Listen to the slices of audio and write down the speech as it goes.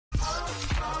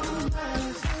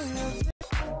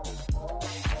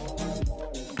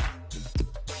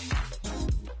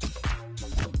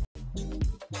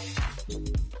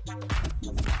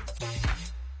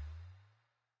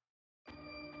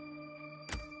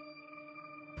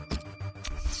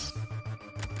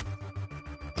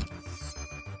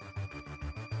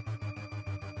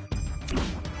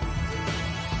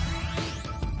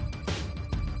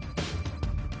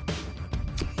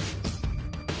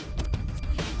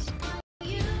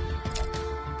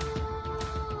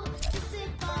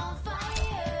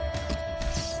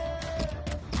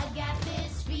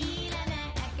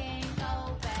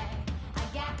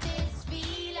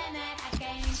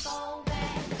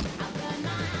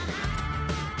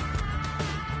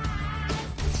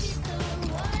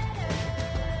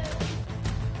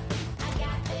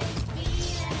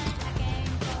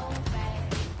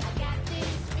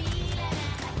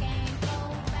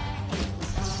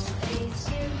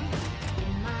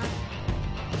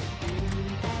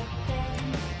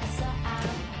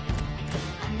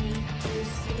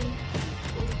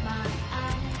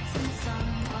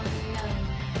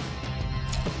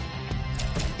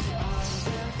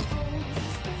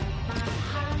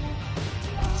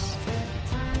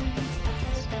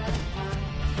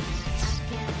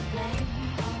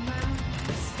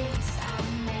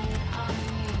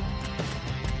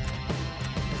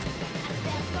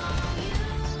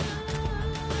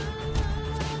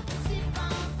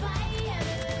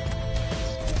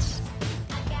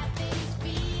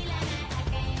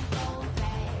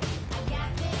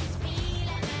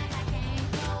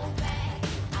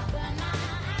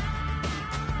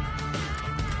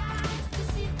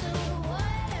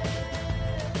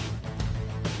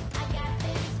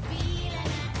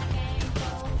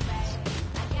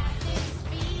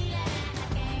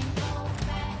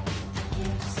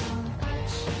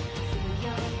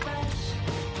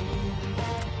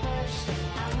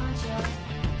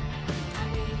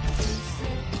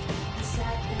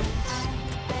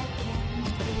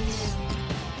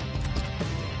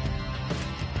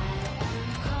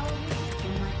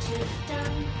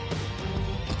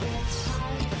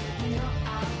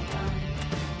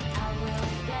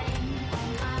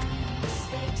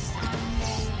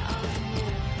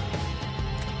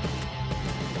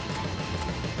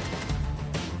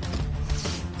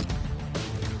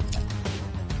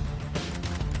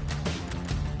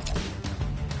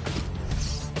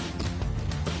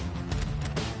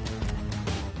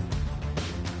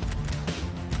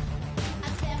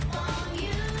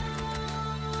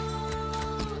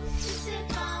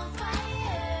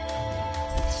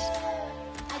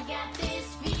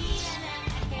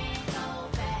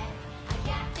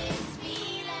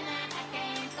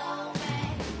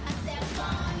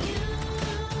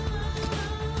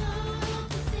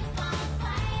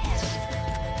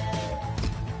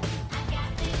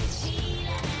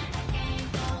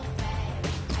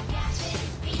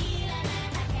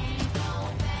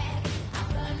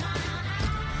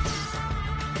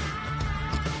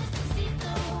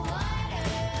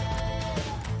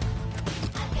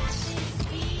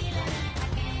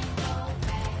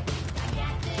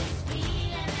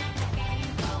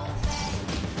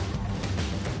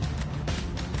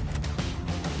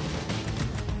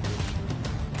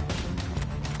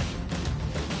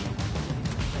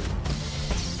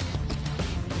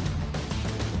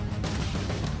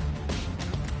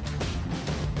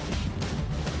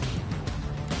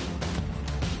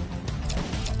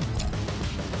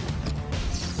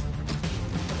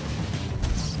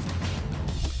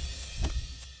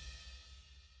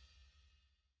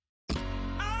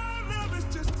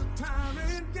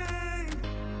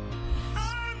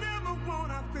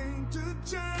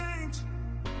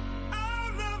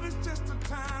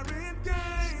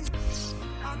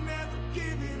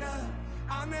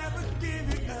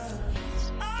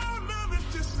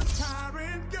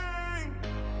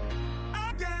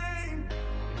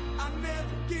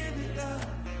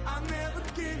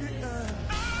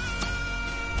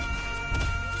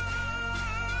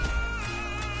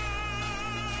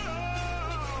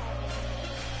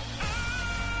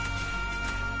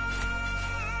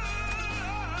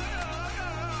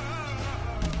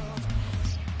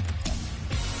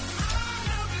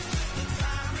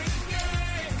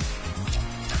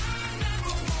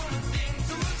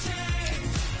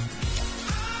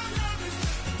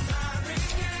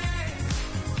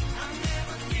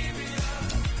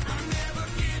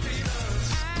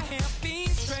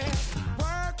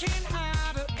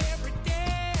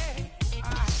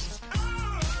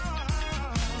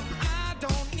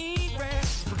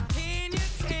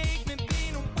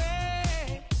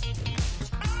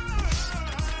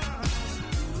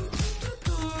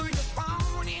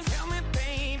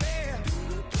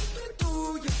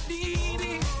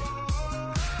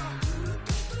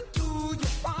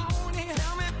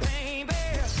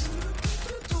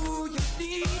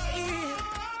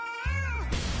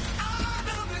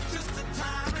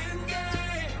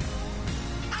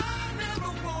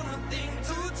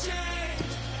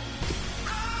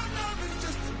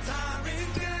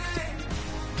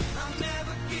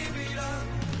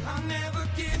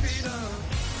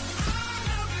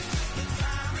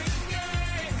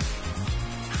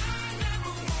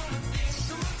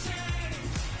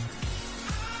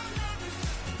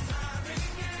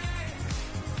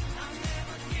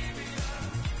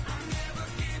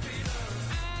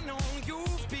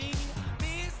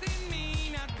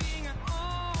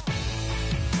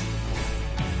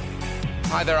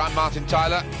Hi there, I'm Martin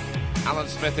Tyler. Alan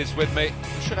Smith is with me.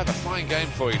 We should have a fine game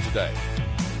for you today.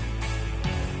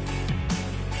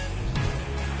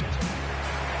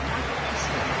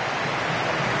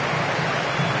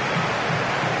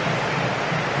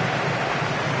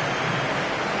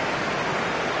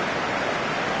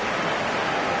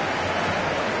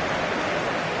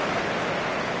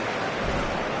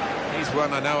 He's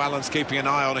one I know Alan's keeping an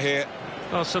eye on here.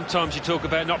 Well, sometimes you talk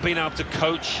about not being able to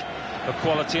coach a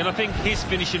quality, and I think his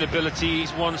finishing ability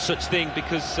is one such thing,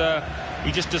 because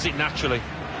he just does it naturally.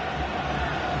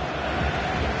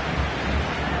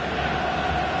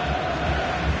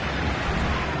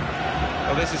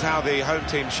 Well, this is how the home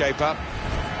team shape up.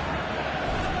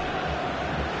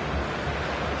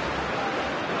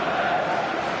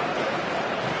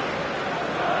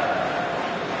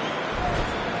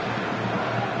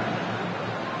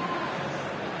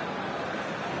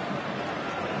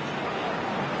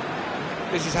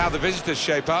 This is how the visitors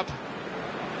shape up.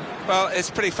 Well, it's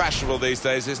pretty fashionable these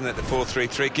days, isn't it? The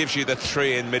 4-3-3 gives you the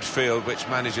three in midfield, which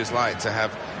managers like to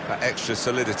have that extra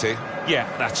solidity. Yeah,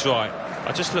 that's right.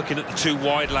 I'm just looking at the two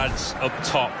wide lads up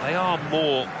top. They are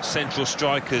more central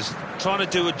strikers, trying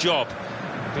to do a job.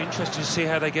 It'll be interesting to see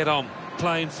how they get on.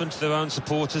 Play in front of their own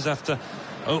supporters after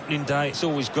opening day. It's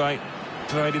always great.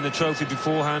 Parading the trophy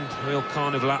beforehand, real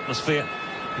carnival atmosphere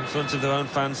in front of their own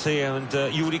fans here,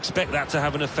 and you would expect that to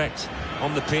have an effect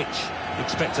on the pitch.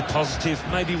 Expect a positive,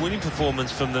 maybe winning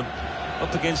performance from them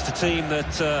up against a team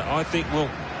that I think will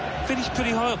finish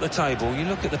pretty high up the table. You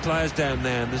look at the players down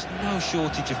there and there's no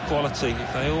shortage of quality.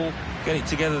 If they all get it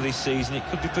together this season, it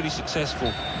could be pretty successful.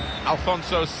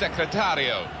 Alfonso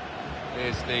Secretario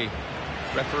is the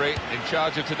referee in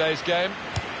charge of today's game.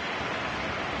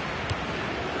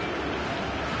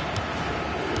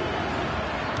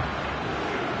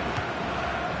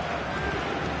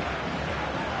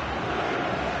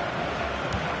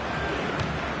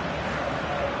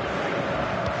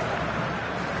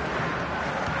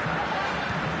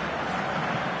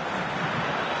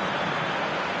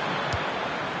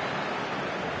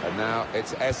 And now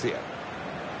it's Essia.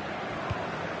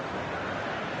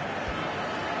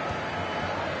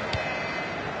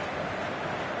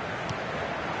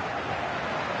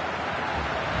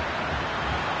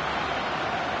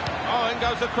 Oh, in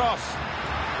goes the cross.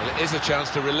 Well, it is a chance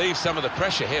to relieve some of the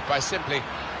pressure here by simply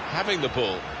having the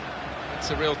ball. It's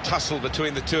a real tussle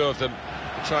between the two of them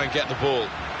to try and get the ball.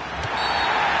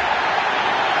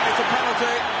 It's a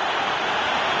penalty.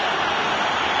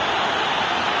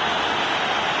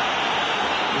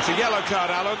 It's a yellow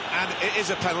card, Alan, and it is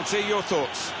a penalty. Your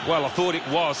thoughts? Well, I thought it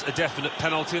was a definite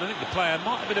penalty, and I think the player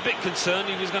might have been a bit concerned.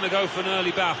 He was going to go for an early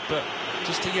bath, but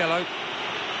just a yellow.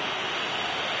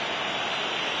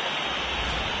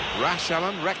 Rash,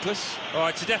 Alan, reckless. Oh,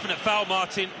 it's a definite foul,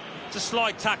 Martin. It's a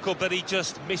slight tackle, but he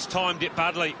just mistimed it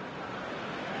badly.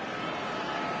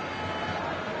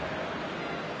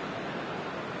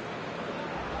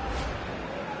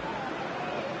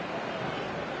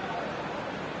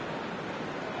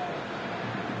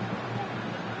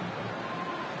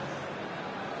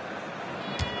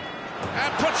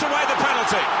 And puts away the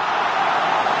penalty.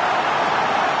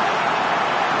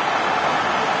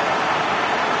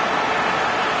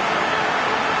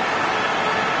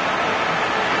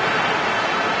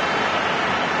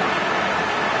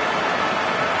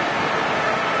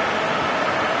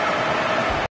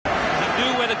 He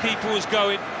knew where the keeper was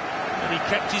going, and he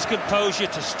kept his composure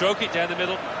to stroke it down the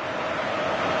middle.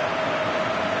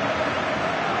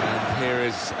 And here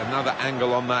is another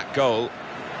angle on that goal.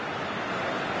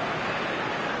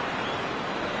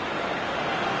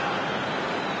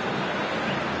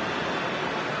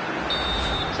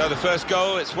 So the first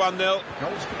goal, it's 1-0. Goal scorer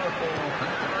for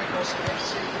Panathinaikos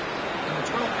FC. In the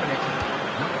 12th minute,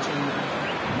 number 2,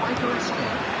 Michael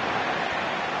Escape.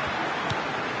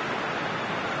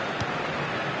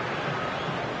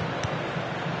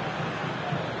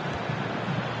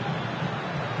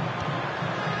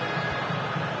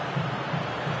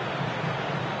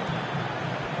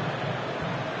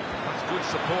 That's good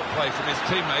support play from his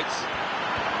teammates.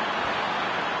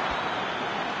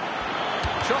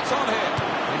 Shots on here.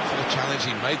 In for the challenge,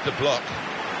 he made the block.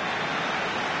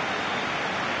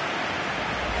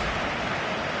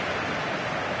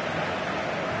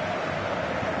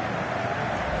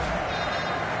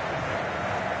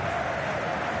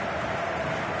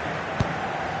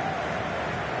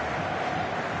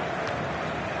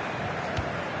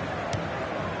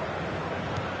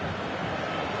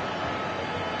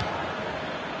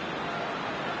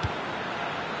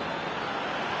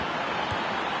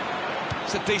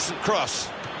 It's a decent cross,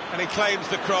 and he claims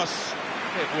the cross.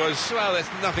 It was, well,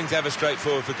 nothing's ever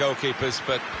straightforward for goalkeepers,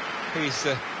 but he's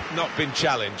not been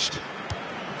challenged.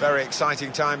 Very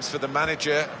exciting times for the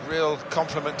manager. Real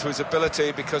compliment to his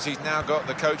ability, because he's now got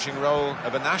the coaching role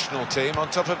of a national team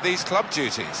on top of these club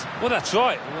duties. Well, that's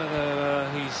right. Whether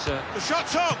he's... The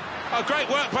shot's on! Oh, great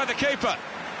work by the keeper.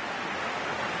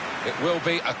 It will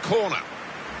be a corner.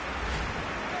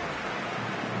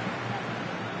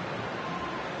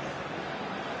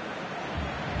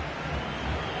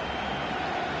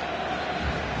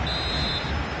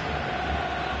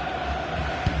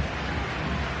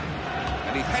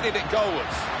 And he's headed it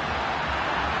goalwards.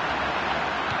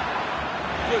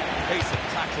 Good piece of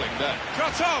tackling there.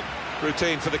 Shot on!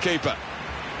 Routine for the keeper.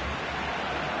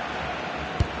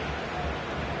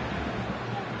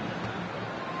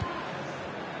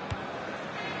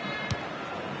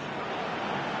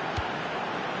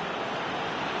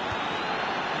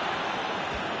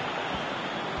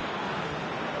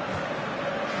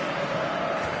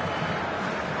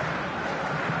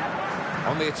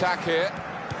 On the attack here.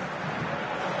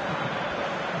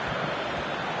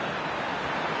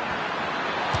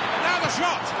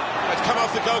 Shot! It's come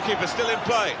off the goalkeeper, still in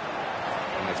play.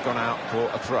 And it's gone out for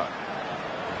a throw.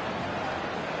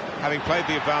 Having played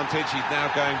the advantage, he's now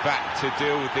going back to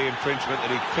deal with the infringement that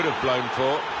he could have blown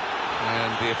for.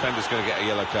 And the offender's going to get a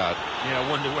yellow card. Yeah, I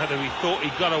wonder whether he thought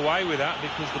he got away with that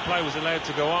because the play was allowed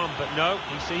to go on. But no,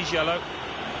 he sees yellow.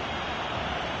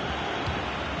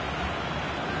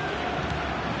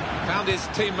 Found his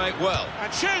teammate well.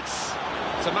 And shoots!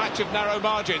 It's a match of narrow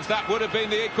margins. That would have been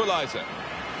the equaliser.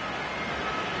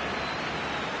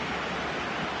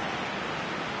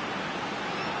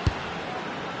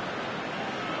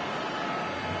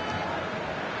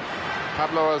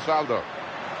 Pablo Osvaldo.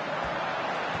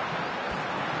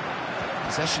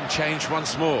 Possession change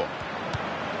once more.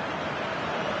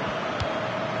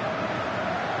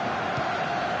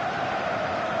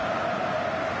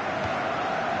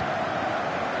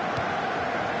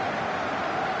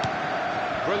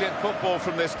 Brilliant football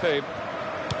from this team.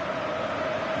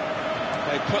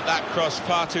 They put that cross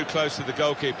far too close to the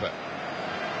goalkeeper.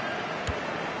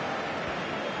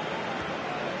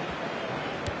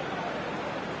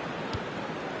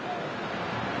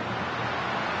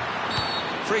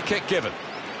 Free kick given.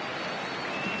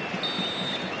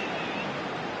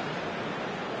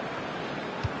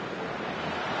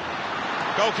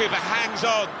 Goalkeeper hangs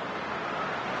on.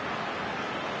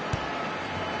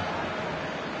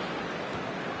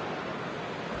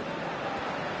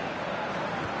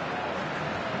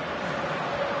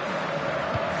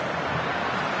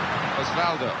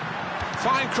 Osvaldo.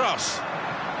 Fine cross.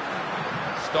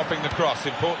 Stopping the cross.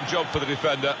 Important job for the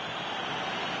defender.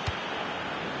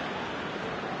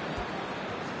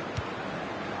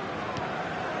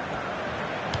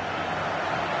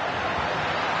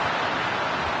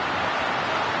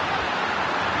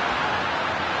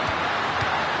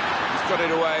 Got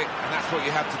it away, and that's what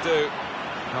you have to do.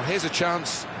 Well, here's a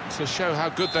chance to show how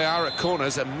good they are at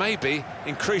corners and maybe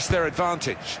increase their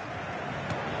advantage.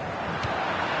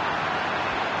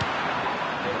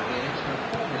 There will be an extra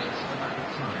 4 minutes of added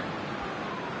time.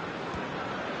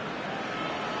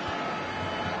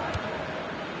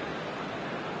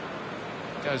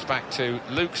 Goes back to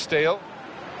Luke Steele.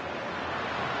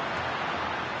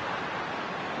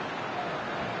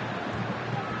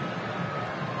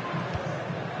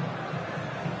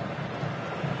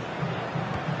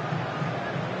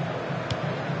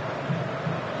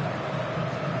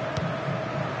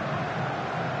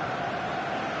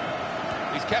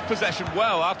 Kept possession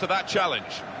well after that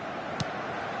challenge.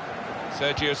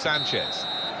 Sergio Sanchez.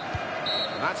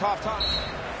 And that's half-time.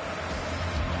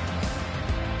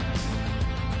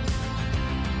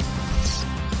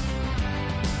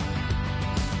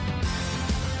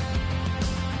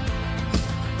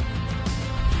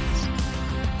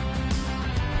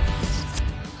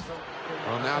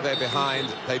 Well, now they're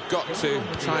behind. They've got to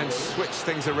try and switch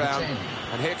things around.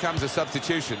 And here comes a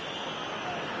substitution.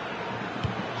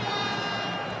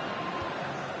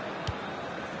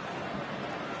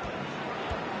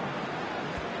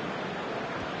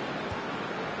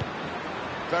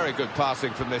 Very good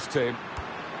passing from this team.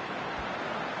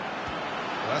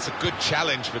 Well, that's a good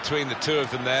challenge between the two of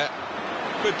them there.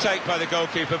 Good take by the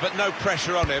goalkeeper, but no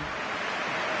pressure on him.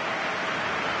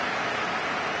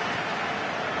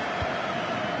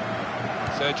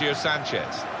 Sergio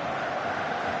Sanchez.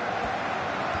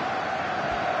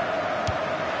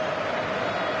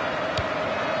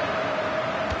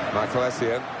 Michael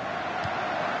Essien.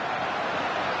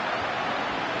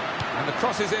 And the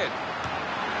cross is in.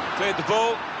 Cleared the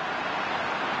ball.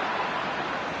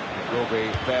 It will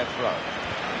be fair throw.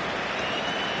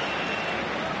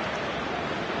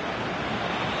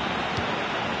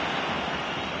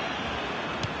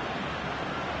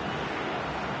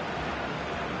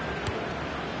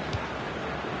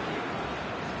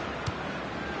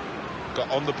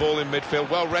 got on the ball in midfield,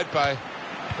 well read by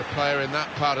the player in that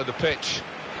part of the pitch.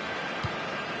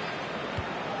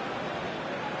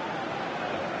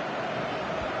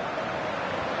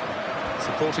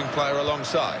 Supporting player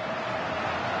alongside.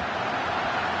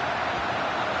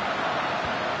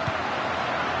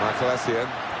 Michael Essien.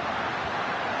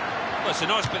 Well, it's a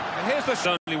nice bit. Here's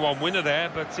the only one winner there,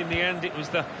 but in the end it was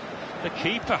the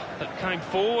keeper that came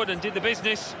forward and did the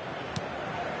business.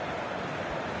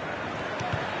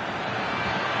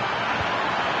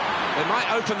 They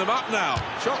might open them up now.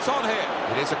 Shots on here.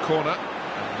 It is a corner,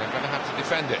 and they're going to have to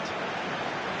defend it.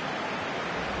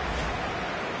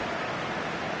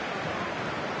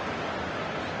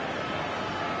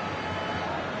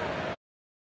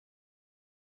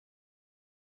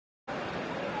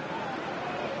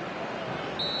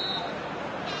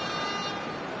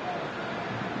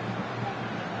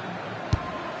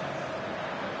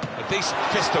 A decent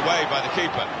fist away by the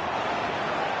keeper.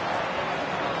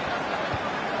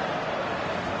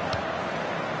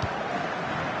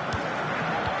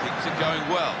 Keeps it going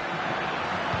well.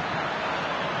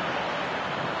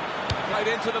 Played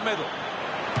into the middle.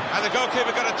 And the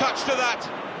goalkeeper got a touch to that.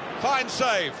 Fine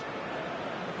save.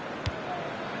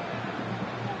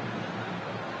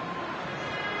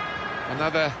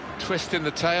 Another twist in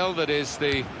the tale that is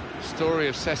the story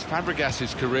of Cesc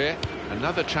Fabregas's career.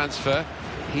 Another transfer.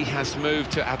 He has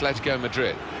moved to Atletico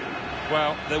Madrid.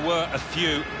 Well, there were a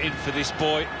few in for this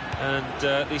boy,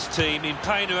 and this team, in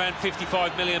paying around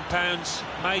 £55 million,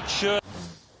 made sure.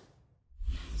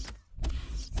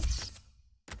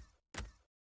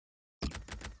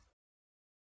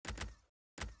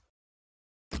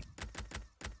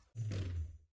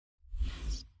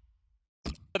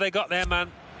 They got their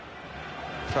man.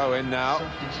 Throw in now.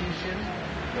 Substitution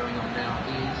going on now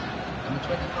is number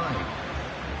 25.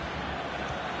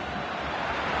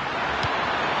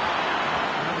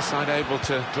 Neither side able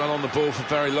to dwell on the ball for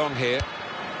very long here.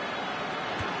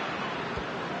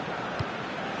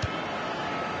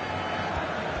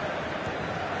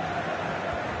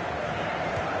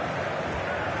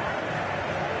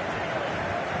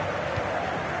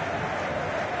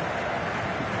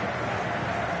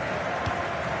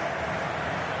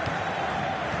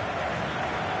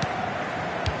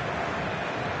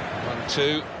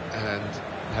 Two, and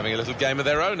having a little game of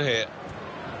their own here.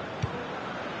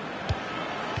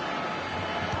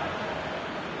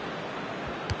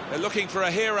 They're looking for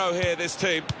a hero here, this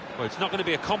team. Well, it's not going to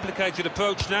be a complicated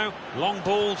approach now. Long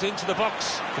balls into the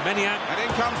box for Maniac. And in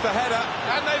comes the header,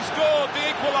 and they've scored the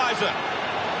equaliser.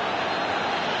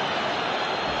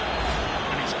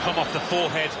 And it's come off the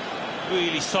forehead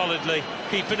really solidly.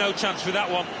 Keeper no chance for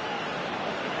that one.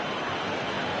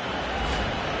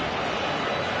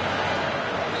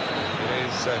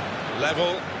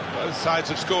 Level, both sides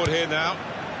have scored here now.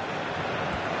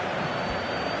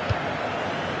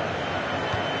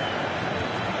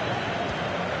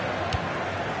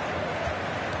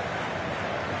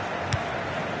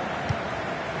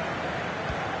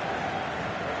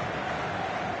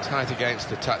 Tight against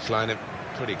the touchline, and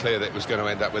pretty clear that it was going to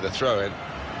end up with a throw-in.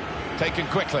 Taken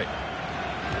quickly.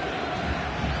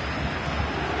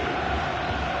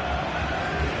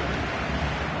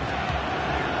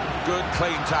 Good,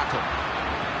 clean tackle.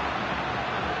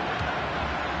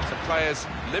 Some players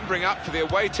limbering up for the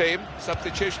away team.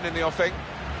 Substitution in the offing.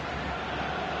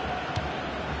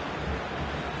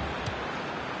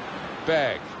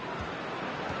 Berg.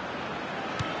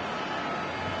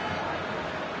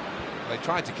 They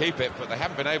tried to keep it, but they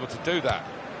haven't been able to do that.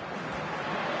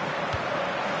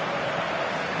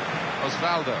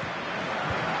 Osvaldo.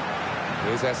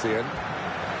 Here's Essien.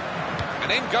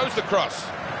 And in goes the cross.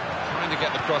 Trying to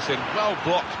get the cross in, well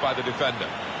blocked by the defender.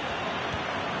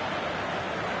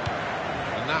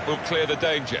 And that will clear the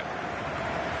danger.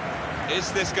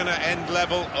 Is this going to end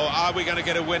level, or are we going to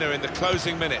get a winner in the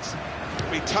closing minutes?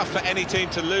 It'll be tough for any team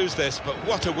to lose this, but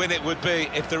what a win it would be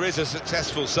if there is a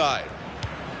successful side.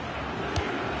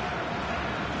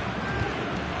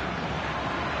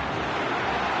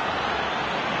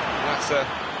 That's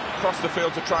across the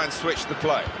field to try and switch the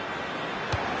play.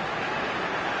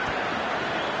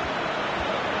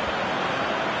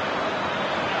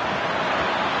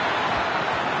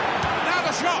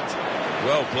 Shot!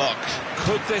 Well blocked.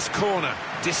 Could this corner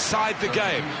decide the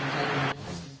game?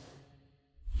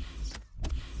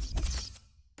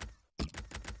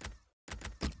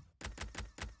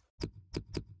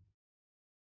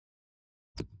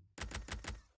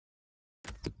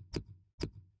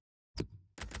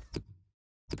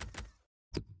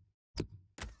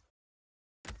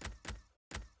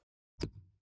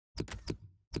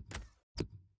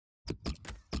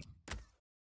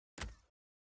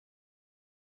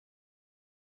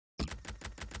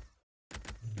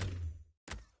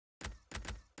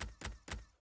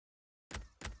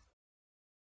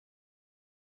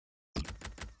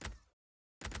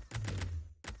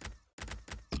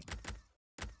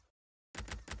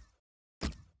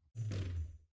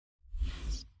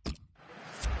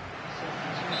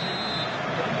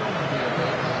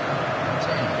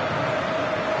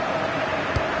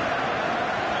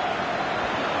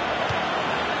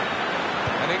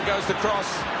 goes the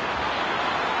cross.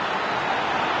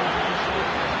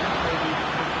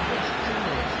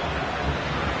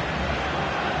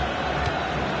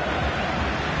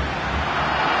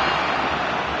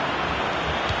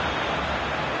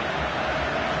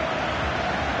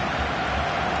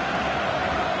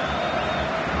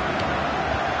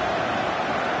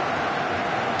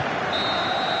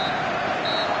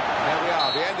 There we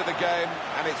are, the end of the game,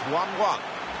 and it's 1-1.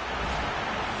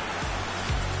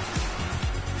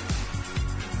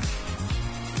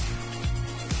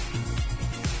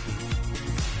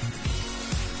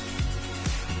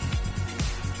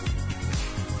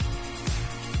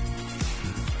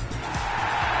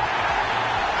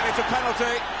 It's a penalty.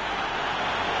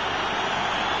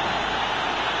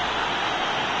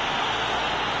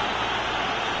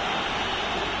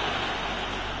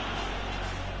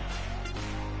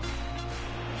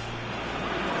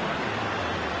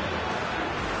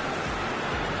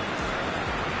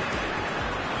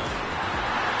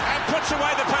 And puts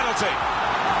away the penalty.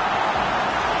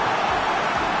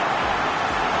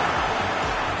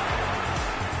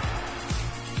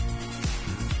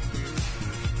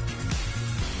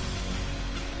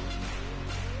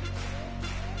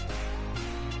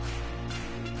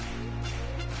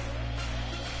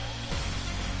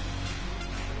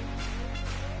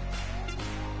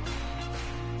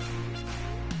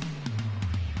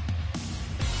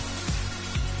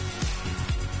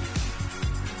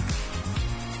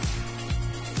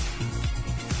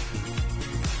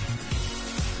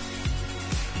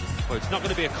 Well, it's not going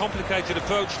to be a complicated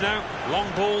approach now.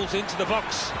 Long balls into the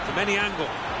box from any angle.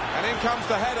 And in comes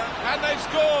the header, and they've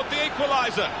scored the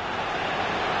equaliser.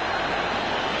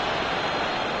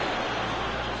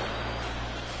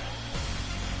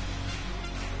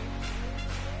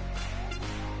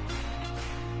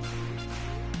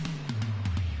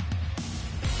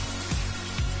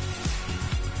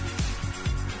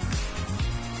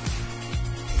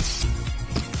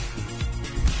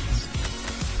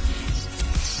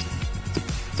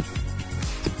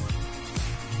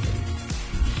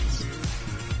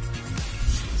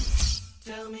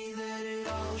 Tell me that it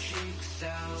all shakes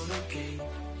out okay.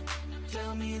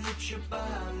 Tell me that you're by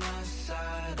my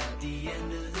side at the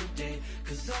end of the day.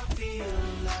 'Cause I feel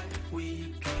like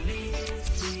we can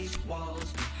leave these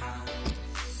walls behind.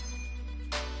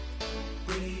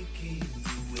 Breaking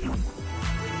the way.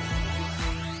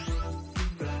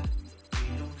 Right. We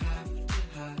don't have to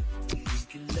hide. We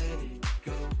can let it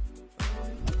go.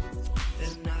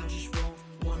 And I just want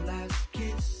one last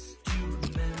kiss to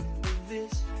remember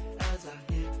this. As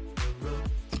I hit the road,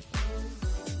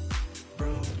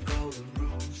 broke all the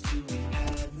rules till we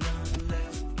had none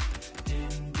left.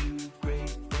 Didn't do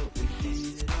great, but we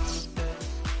did our best.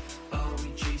 Are we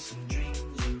chasing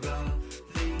dreams or are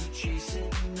they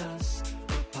chasing us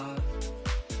apart?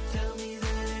 Tell me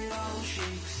that it all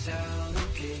shakes out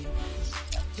okay.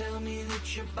 Tell me that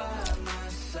you're by my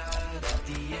side at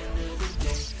the end of the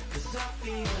day. 'Cause I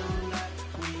feel like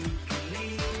we can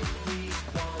leave these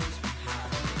walls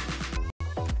behind.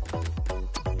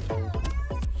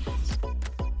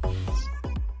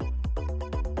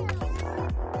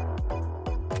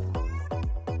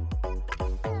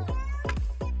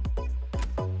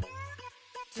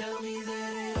 Tell me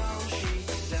that it all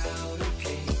shakes out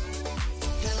okay.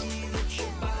 Tell me that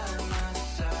you're by my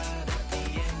side at the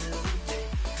end of the day.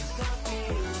 'Cause I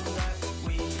feel like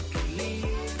we can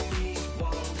leave these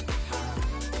walls behind.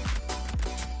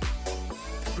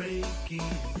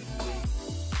 Breaking away,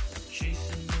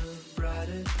 chasing a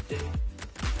brighter day.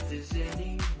 If there's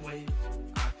any way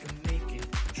I can make it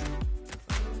true,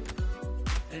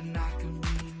 and I can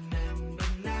remember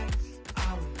nights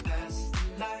I went past the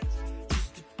lights just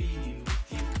to be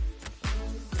with you.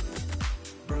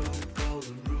 Broke all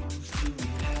the rules till we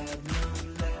had none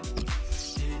left.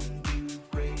 Didn't do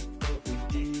great, but we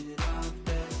did our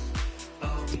best.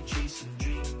 Are we chasing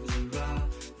dreams or are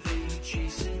they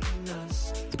chasing us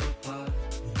apart?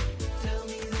 Tell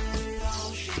me that it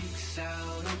all shakes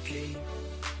out okay.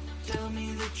 Tell me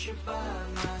that you're by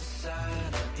my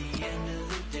side at the end of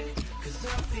the day. 'Cause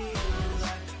I feel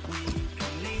like we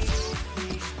can leave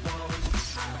these walls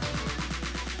behind.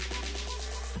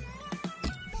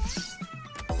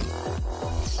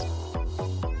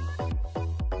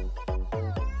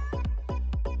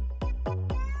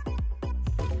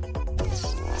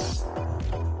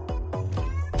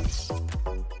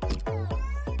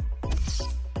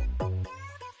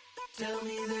 Tell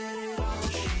me that it all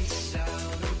shakes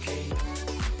out okay.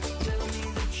 Tell me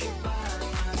that you're by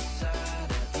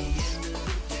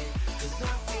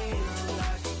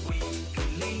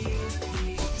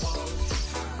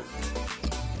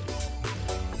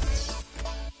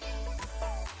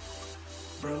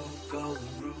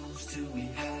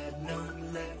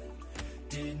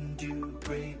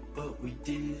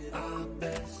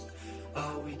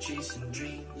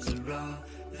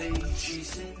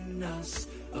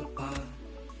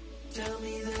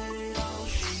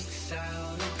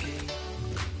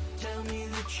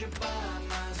you're by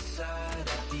my side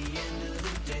at the end of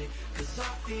the day, 'cause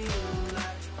I feel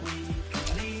like we can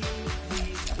leave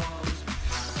these walls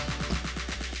behind.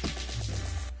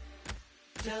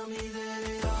 Tell me that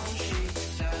it all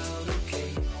shakes out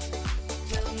okay.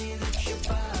 Tell me that you're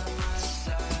by my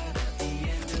side at the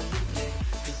end of the day,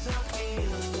 'cause I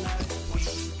feel like we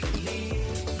can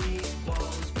leave these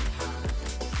walls behind.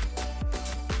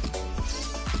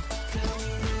 Tell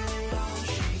me that it all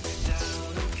shakes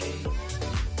out okay.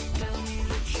 Tell me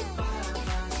that you're by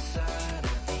my side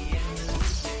at the end of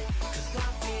the day, 'cause I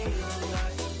feel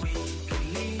like we can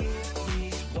leave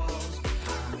these walls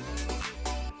behind.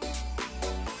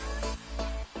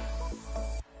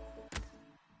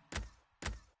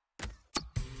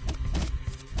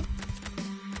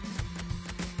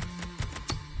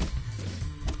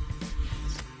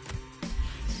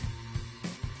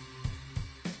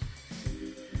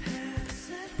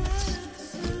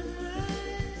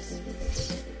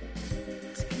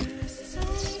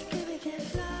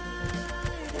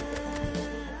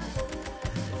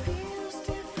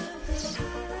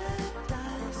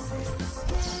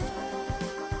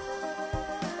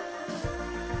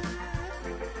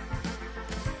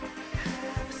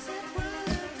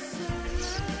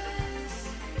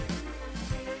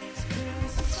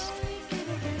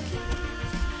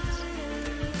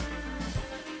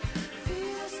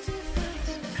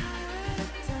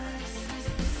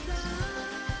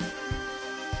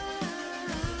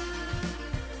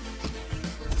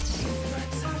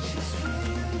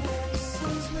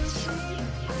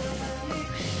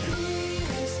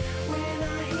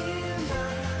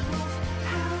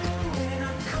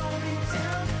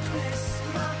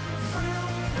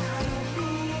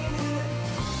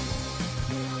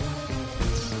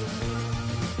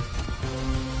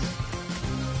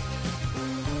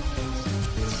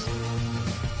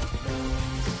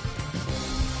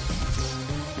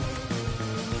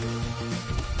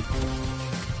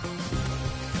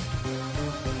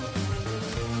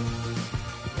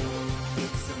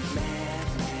 It's a mad,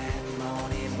 mad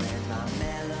morning when my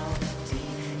melody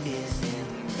is in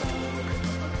vogue.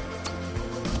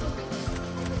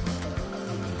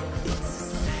 It's a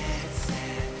sad,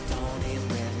 sad dawning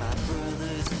when my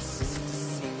brothers and sisters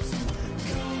seem to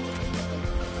go.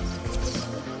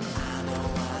 I know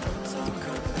I don't talk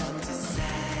about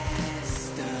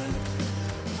disaster.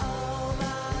 All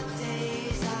my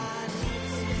days I need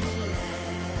to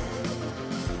land.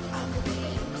 I'm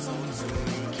being told to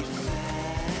make it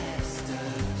faster.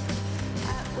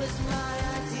 That was my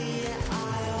idea,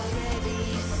 I already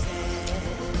said.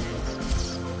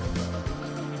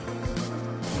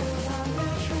 When I'm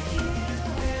measured here,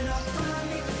 when I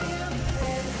finally feel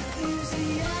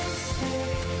enthusiastic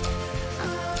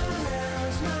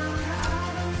around my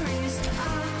arteries,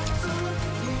 I don't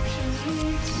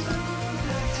usually move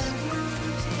like I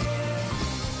moved here.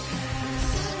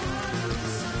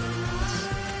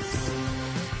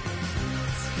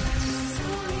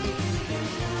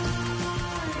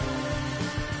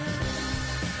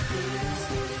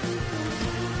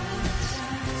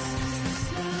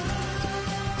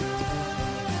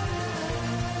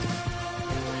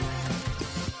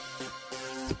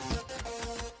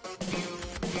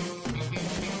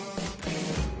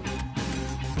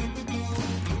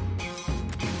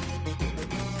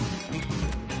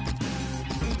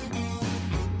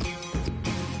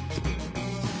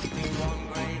 One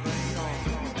great song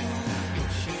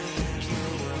changed the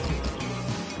world.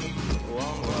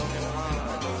 One broken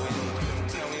heart, the wind couldn't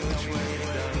tell me which way to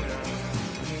go.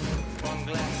 One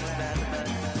glass of bad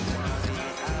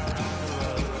out on the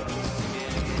road,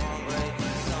 singing one great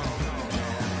song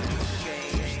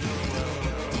changed the world.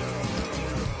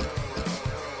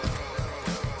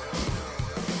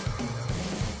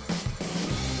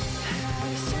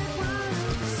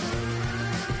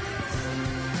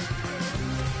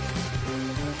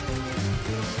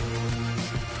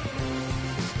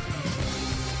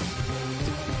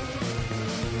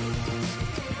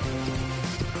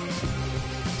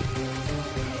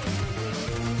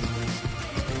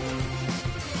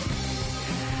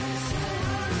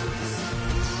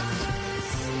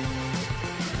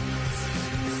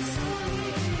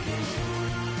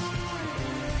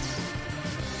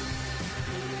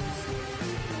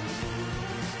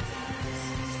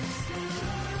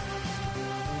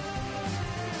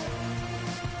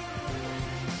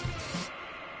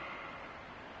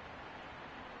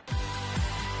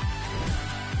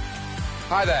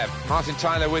 Hi there, Martin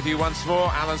Tyler with you once more.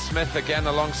 Alan Smith again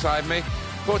alongside me.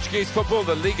 Portuguese football,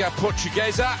 the Liga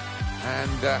Portuguesa.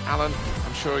 And Alan,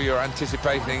 I'm sure you're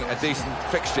anticipating a decent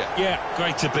fixture. Yeah,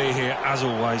 great to be here, as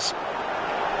always.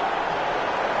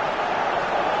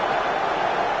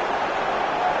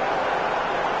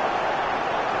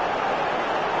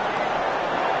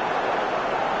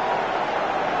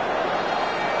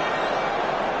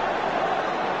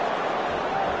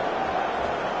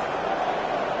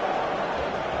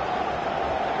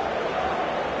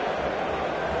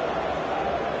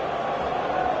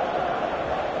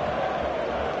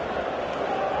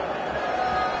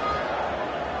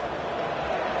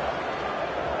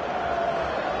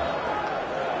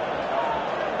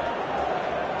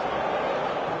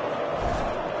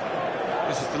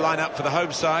 is the lineup for the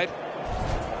home side.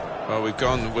 Well, we've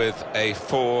gone with a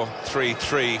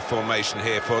 4-3-3 formation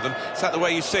here for them. Is that the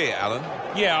way you see it, Alan?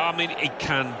 Yeah, I mean, it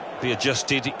can be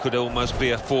adjusted. It could almost be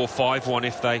a 4-5-1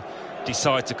 if they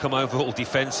decide to come over all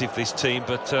defensive, this team.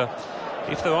 But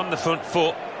if they're on the front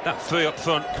foot, that three up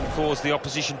front can cause the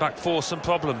opposition back four some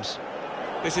problems.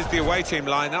 This is the away team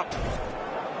lineup.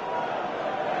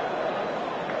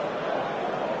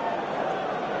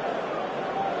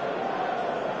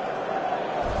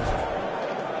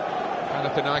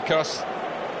 Panathinaikos,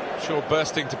 sure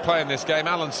bursting to play in this game.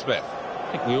 Alan Smith.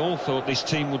 I think we all thought this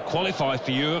team would qualify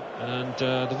for Europe, and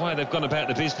the way they've gone about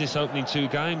the business, opening two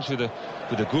games with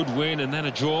a good win and then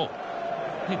a draw,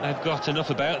 I think they've got enough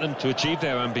about them to achieve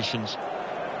their ambitions.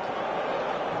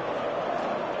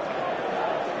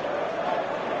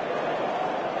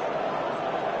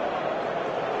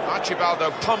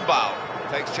 Archibaldo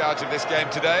Pombal takes charge of this game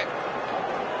today.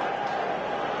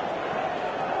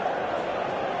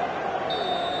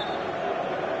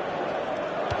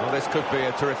 Well, this could be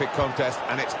a terrific contest,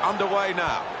 and it's underway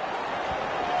now.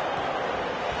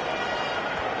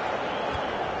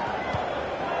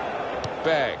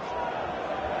 Begg.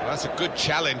 Well, that's a good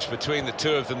challenge between the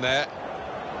two of them there.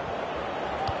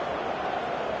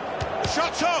 The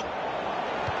shot's on!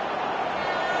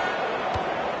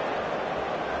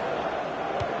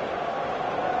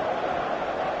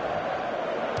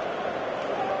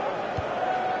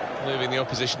 Moving the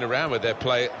opposition around with their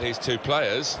play, these two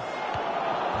players.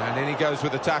 And in he goes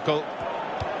with the tackle.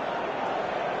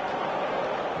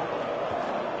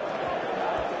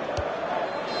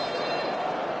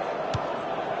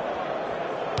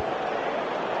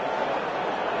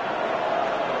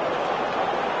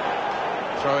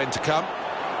 Throw in to come.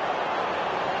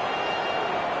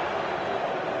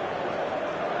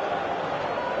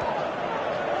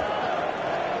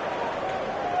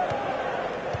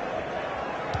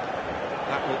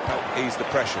 That will help ease the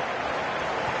pressure.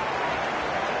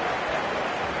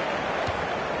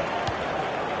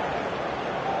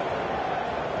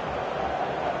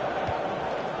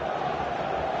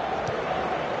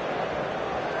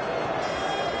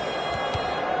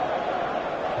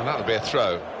 And that'll be a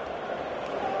throw.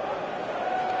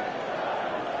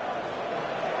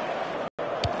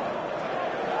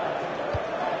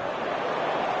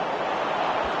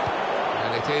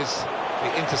 And it is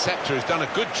the interceptor who's done a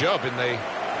good job in the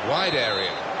wide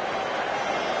area.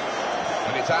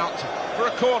 And it's out for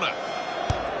a corner.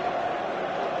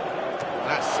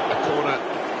 That's a corner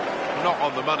not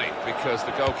on the money because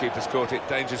the goalkeeper's caught it.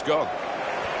 Danger's gone.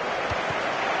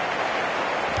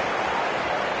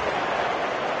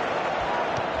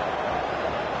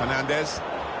 Fernandez.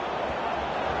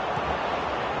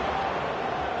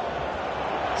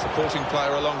 Supporting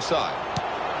player alongside.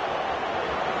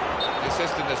 The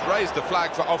assistant has raised the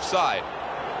flag for offside.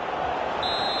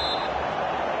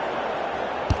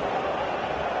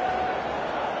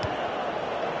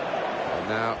 And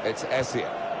now it's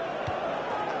Essien.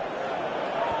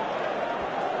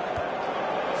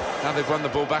 Now they've run the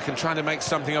ball back and trying to make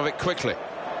something of it quickly.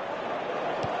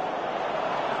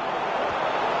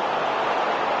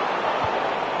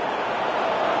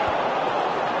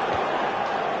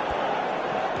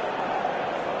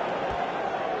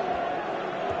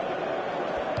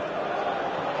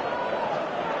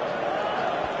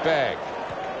 Begg.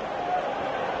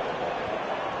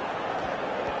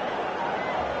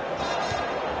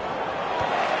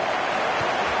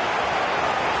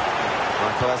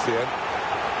 Michael Essien.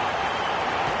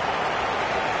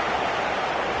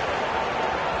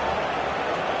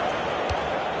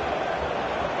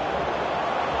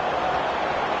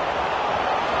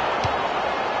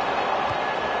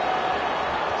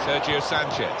 Sergio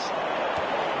Sanchez.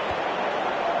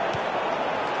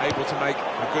 Able to make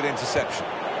a good interception.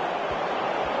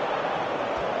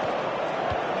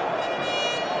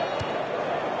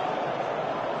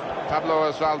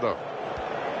 Pablo Osvaldo.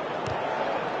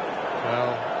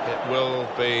 Well, it will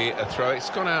be a throw. It's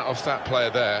gone out off that player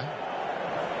there.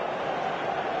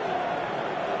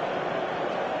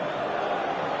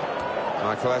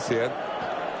 Michael Essien.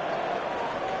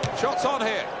 Shots on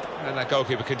here. And that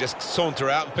goalkeeper can just saunter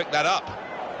out and pick that up.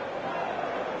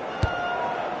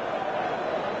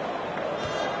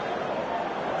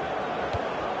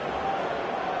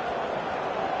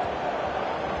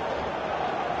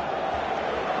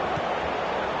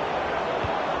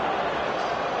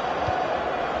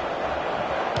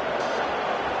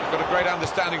 Got a great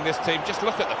understanding, this team. Just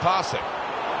look at the passing.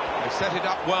 They set it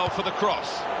up well for the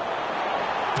cross.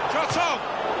 Shot on!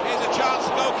 Here's a chance,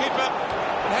 the goalkeeper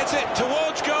heads it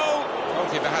towards goal.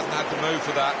 Goalkeeper hasn't had to move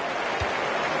for that.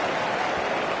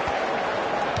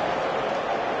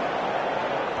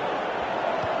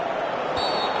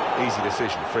 Easy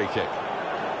decision, free kick.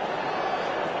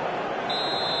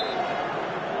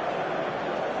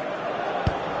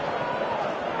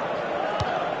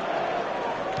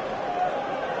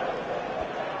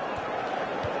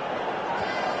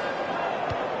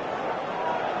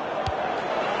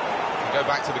 Go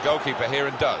back to the goalkeeper here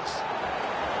and does.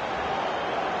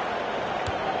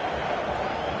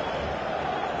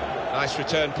 Nice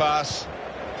return pass.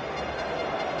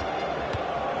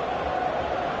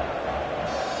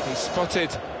 He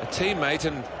spotted a teammate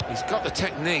and he's got the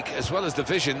technique as well as the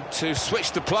vision to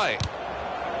switch the play.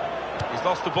 He's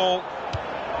lost the ball.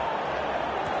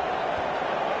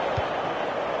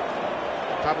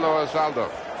 Pablo Osvaldo.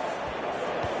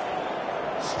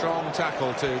 Strong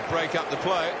tackle to break up the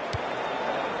play.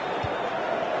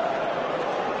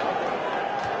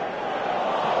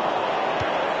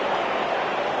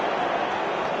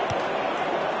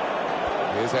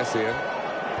 Here's Essien.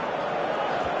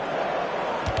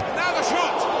 Now the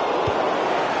shot!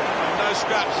 No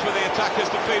scraps for the attackers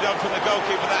to feed on from the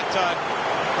goalkeeper that time.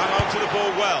 Hung on to the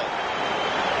ball well.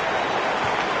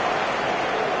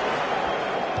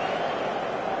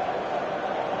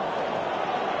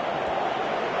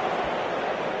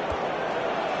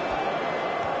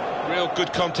 Real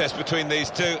good contest between these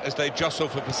two as they jostle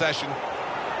for possession.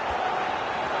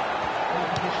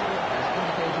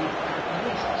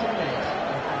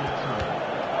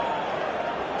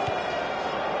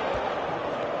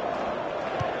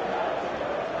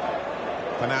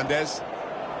 Fernandez.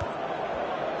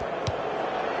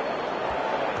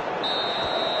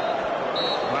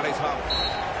 Well, it's half.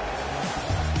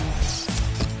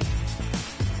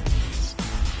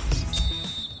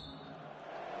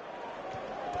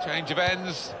 Change of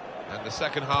ends, and the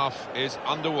second half is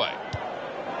underway.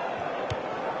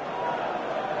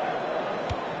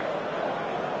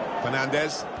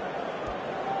 Fernandez.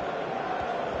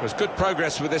 There's good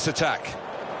progress with this attack.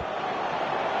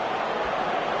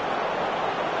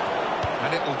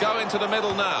 And it will go into the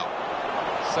middle now.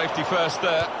 Safety first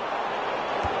there.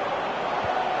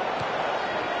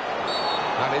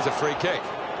 That is a free kick.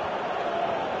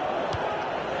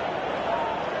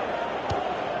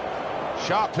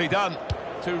 Sharply done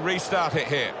to restart it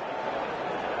here.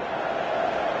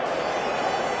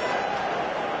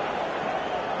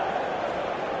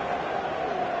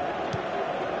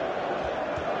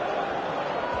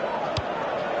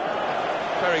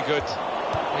 Very good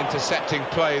intercepting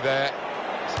play there.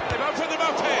 They've opened them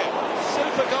up here.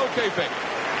 Super goalkeeping.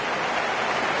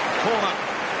 Corner.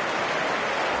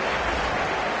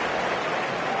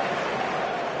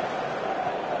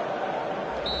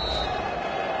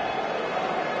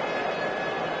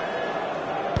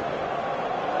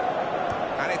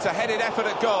 And it's a headed effort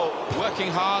at goal.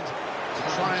 Working hard to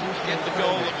try and get the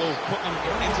goal that will put them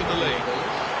into the league.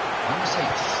 Number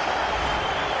 6.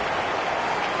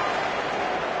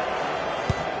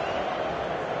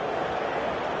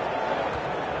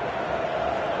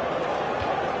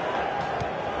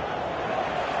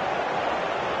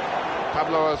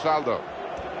 Pablo Osvaldo.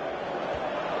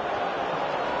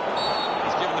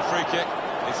 He's given the free kick.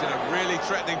 It's in a really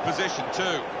threatening position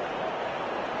too.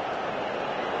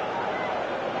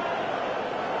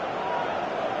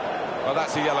 Well,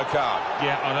 that's a yellow card.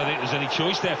 Yeah, I don't think there's any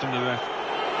choice there from the ref.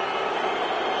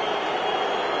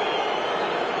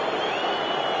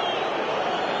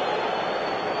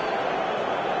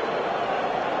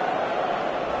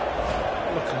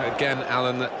 Look again,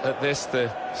 Alan, at this,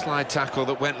 the slide tackle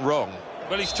that went wrong.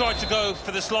 Well, he's tried to go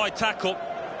for the slide tackle,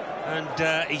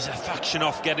 and he's a fraction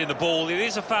off getting the ball. It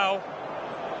is a foul.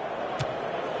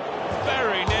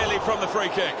 Very nearly from the free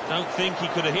kick. Don't think he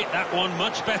could have hit that one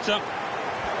much better.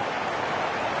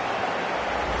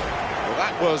 Well,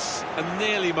 that was a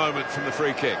nearly moment from the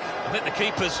free kick. I think the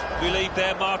keeper's relieved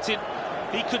there, Martin.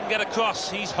 He couldn't get across.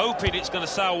 He's hoping it's going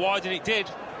to sail wide, and it did.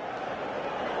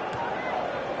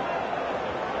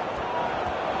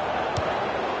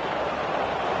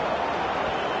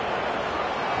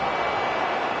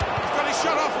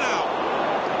 Shut off now.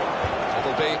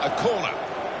 It'll be a corner.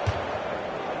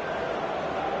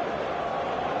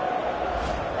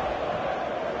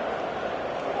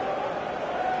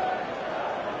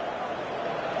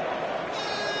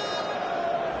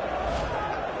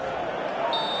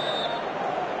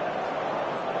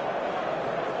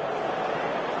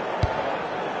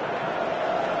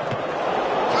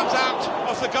 Comes out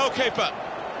off the goalkeeper.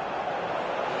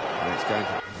 And it's going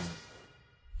to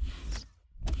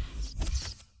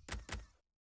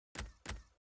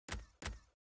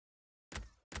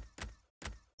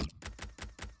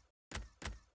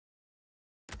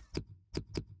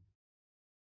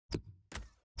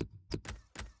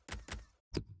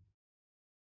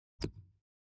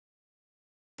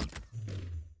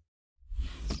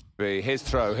Be his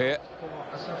throw here. For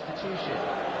a substitution.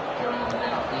 Going on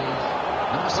now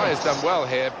is number 6. Player's done well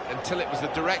here until it was the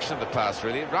direction of the pass,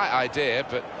 really. Right idea,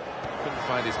 but couldn't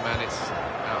find his man. It's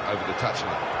out over the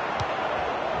touchline.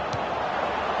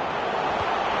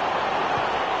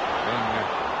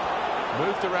 Being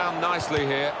moved around nicely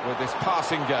here with this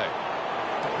passing game.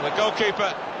 The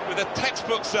goalkeeper with a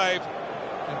textbook save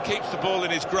and keeps the ball in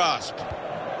his grasp.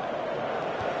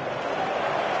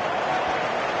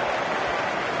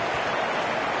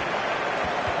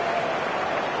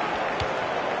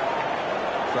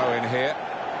 Throw in here.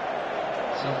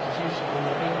 Substitution on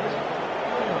the field.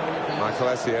 Michael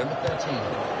Essien. Number 13.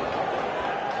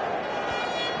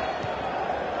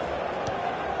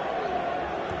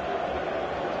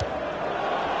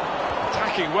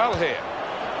 Attacking well here.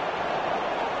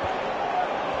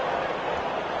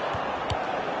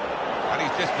 And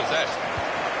he's dispossessed.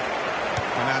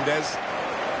 Fernandez.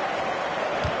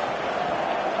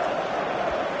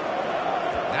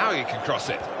 Now he can cross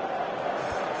it.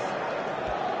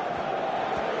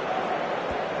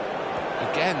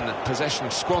 Again, possession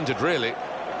squandered, really.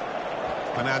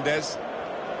 Fernandez.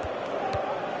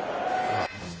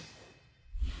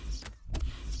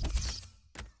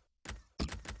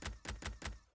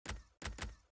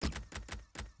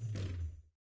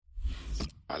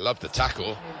 I love the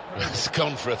tackle. It's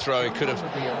gone for a throw. He could have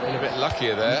been a bit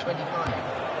luckier there. 25.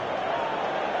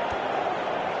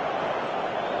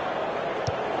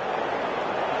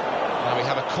 Now we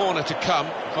have a corner to come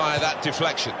via that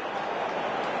deflection.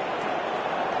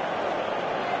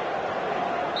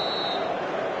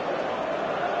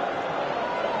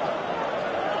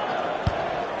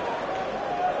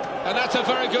 And that's a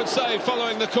very good save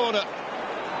following the corner.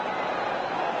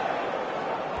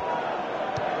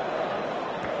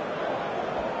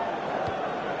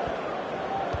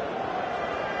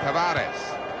 Tavares.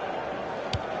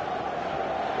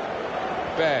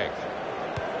 Berg.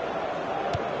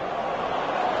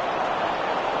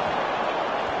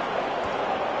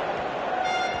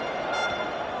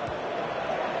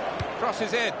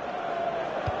 Crosses in.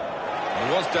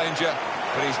 There was danger,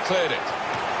 but he's cleared it.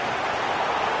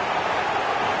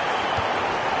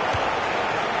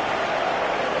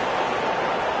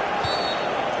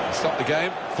 Stop the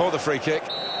game for the free kick.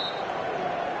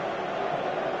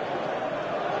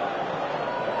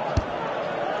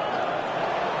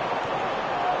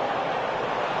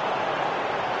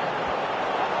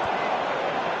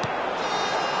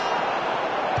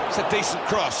 It's a decent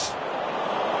cross. And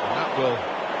that will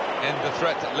end the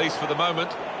threat, at least for the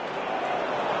moment.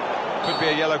 Could be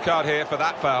a yellow card here for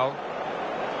that foul.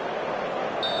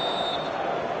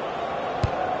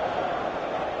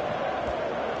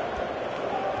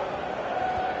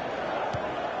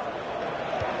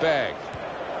 Berg.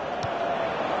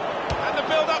 And the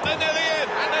build-up, they're nearly in,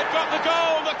 and they've got the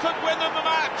goal that could win them the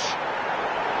match.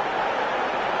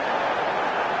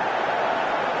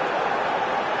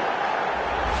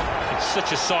 It's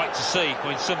such a sight to see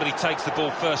when somebody takes the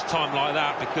ball first time like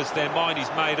that, because their mind is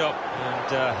made up,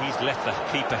 and he's left the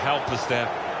keeper helpless there.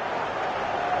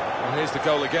 Well, here's the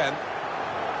goal again.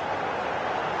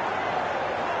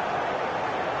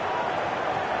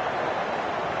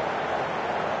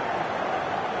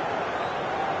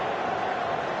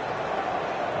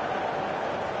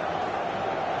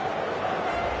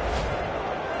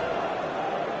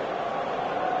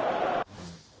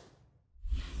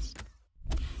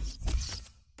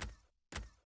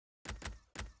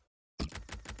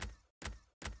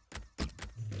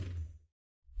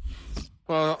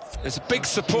 Well, there's a big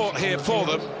support here for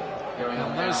them,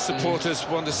 and those supporters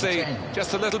want to see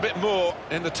just a little bit more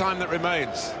in the time that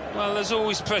remains. Well, there's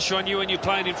always pressure on you when you're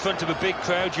playing in front of a big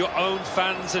crowd, your own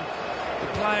fans, and the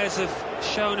players have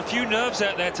shown a few nerves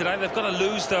out there today. They've got to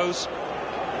lose those.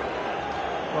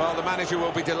 Well, the manager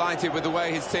will be delighted with the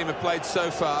way his team have played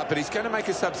so far, but he's going to make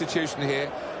a substitution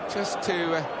here just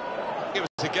to... It was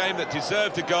a game that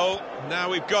deserved a goal. Now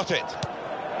we've got it.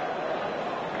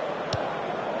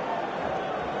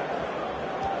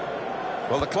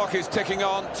 Well, the clock is ticking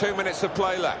on, 2 minutes of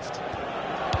play left.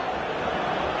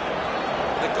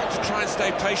 They've got to try and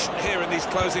stay patient here in these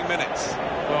closing minutes.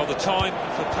 Well, the time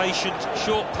for patient,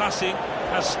 short passing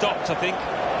has stopped, I think,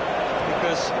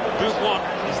 because Boot 1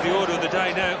 is the order of the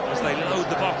day now as they load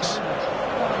the box.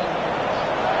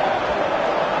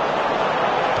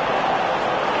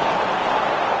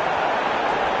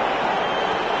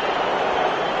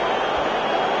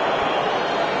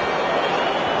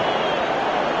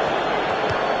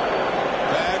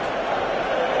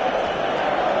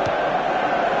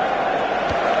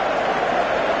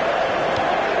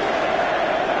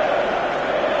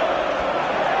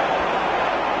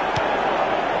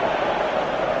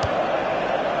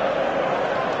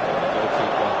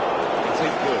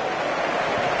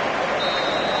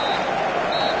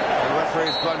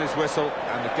 blown his whistle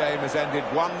and the game has ended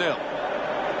 1-0.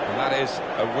 And that is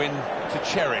a win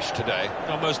to cherish today.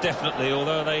 Oh, most definitely,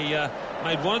 although they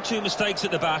made one or two mistakes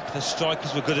at the back, the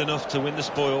strikers were good enough to win the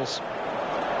spoils.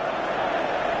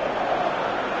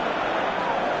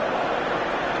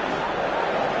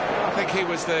 I think he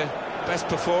was the best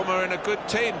performer in a good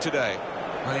team today.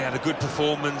 Well, he had a good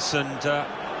performance and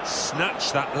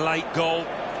snatched that late goal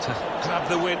to grab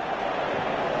the win.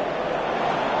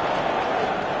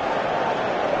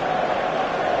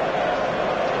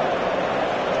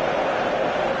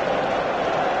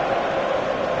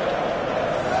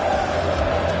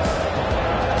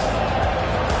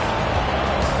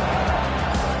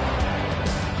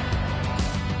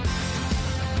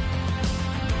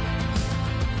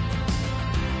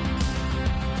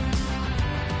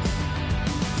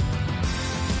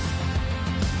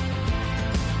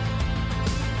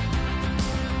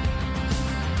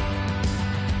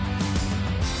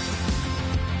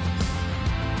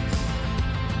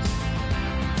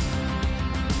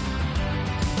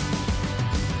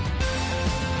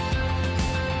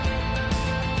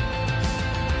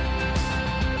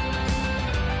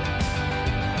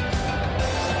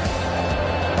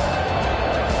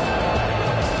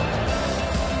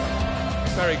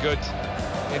 Very good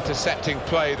intercepting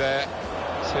play there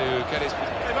to get his...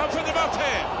 They've opened them up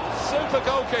here. Super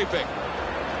goalkeeping.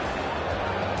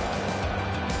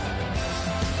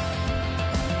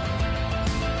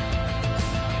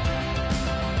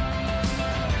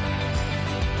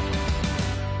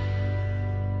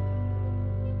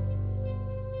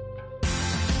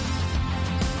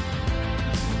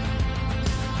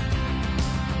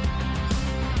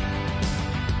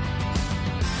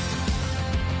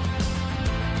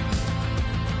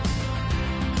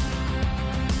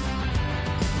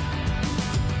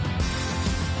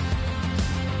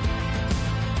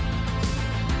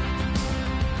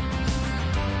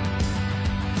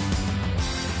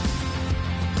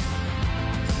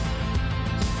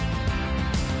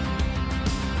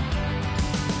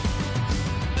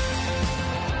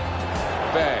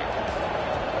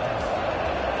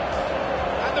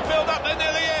 And the build-up, they're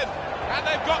nearly in. And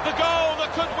they've got the goal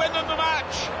that could win them the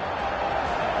match.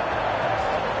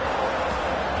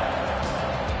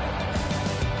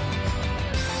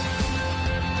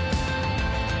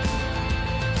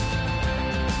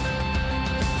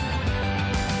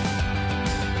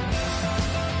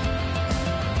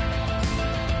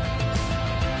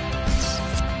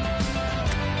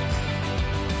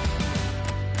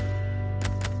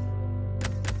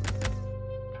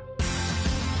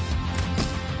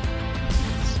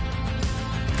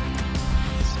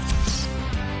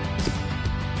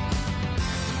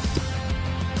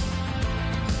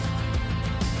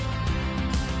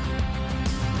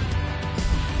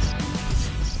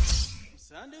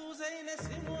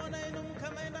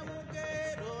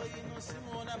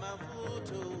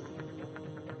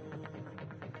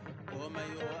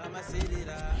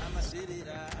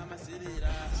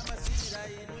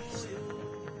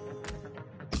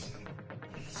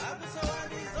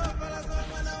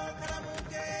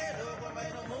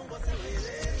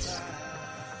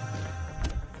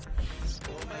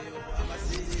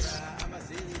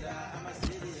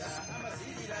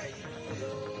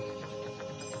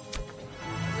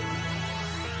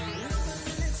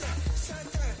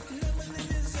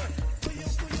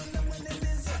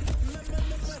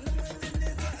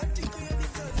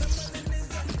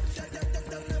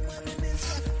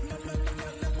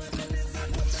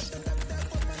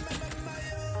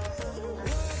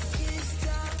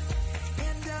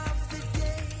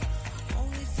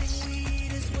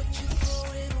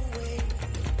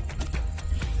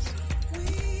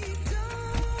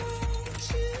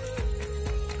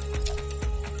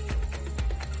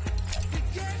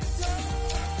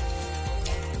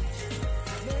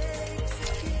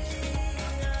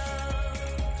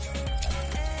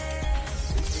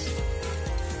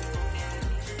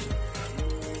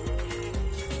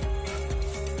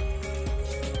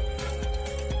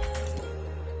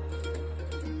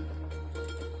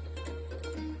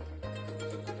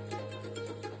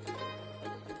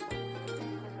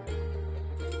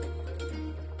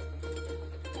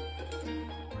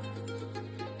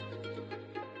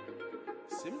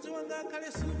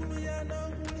 kale sukulu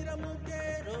yanongulira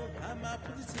mugero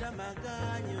amapulizira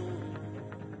maganyo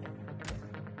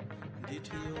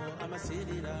nditiyo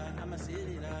amasirira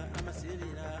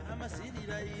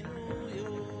inuyo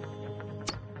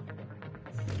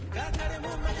kakale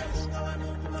mumanya munga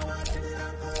wanuguma watirira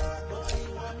nkoko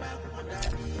iwa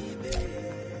makudanibe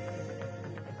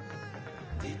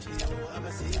nditiyo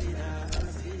amasirira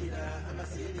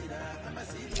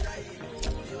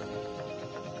inuyo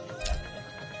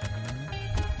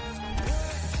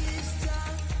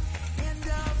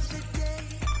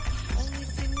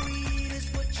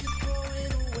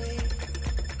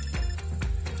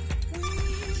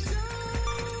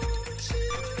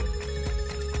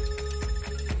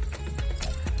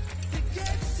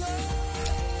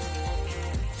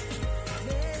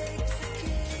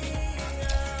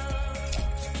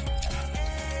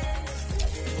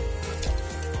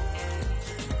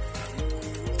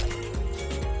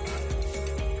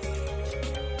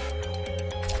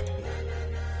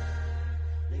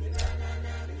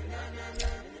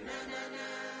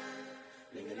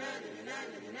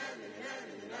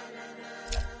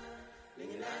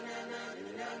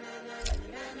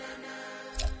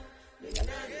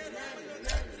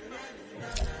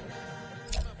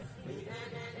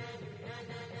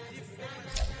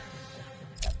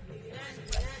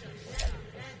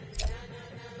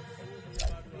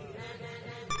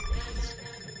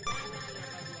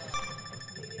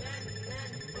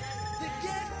The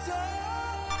ghetto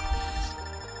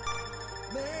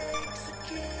makes a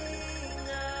king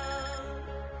of,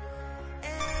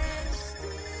 and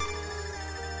still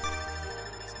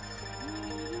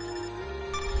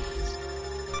loves.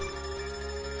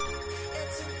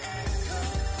 It's an echo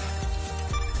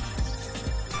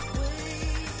we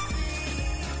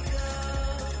think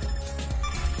of,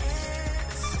 and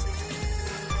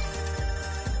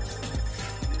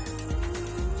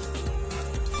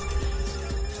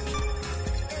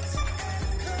it's an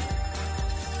echo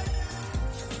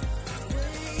we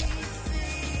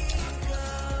think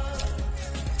of,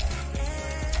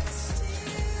 and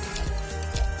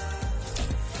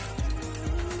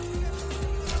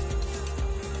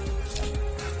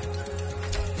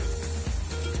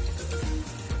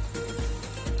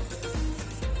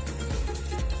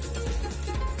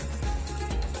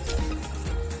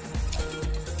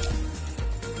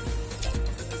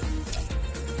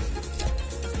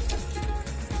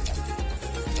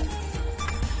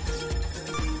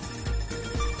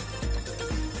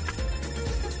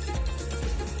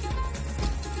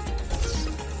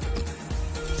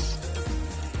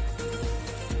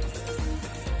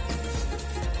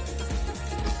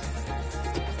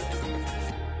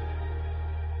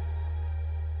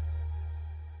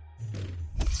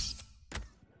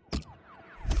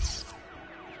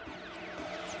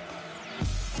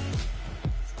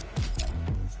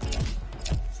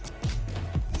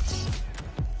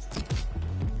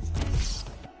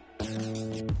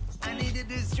I need a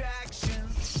distraction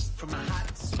from a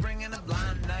hot spring and a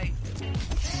blind night.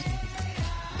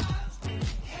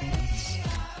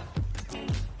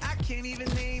 I can't even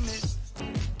name it,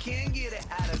 can't get it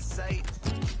out of sight.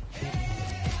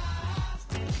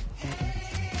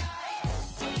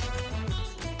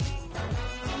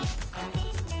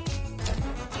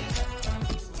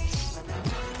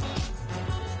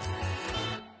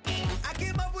 I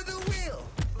came up with a wheel,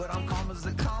 but I'm calm as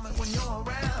a comet when you're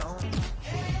around.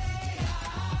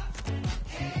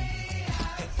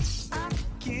 I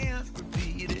can't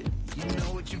repeat it. You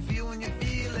know what you feel when you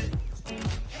feel it.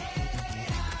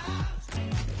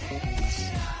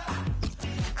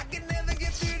 I can never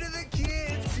get through to the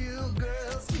kids, you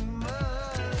girls too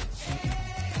much.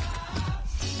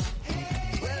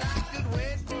 Well, I could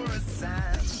wait for a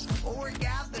sign or work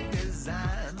out the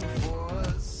design for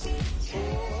us.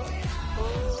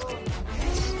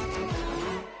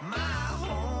 My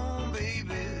home,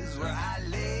 baby, is where I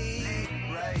lay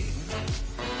right.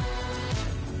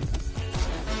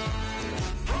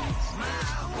 My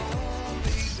home,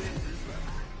 baby, is where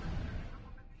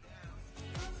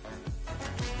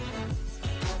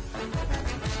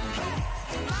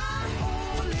my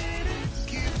whole lady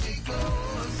keeps me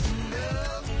close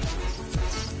enough.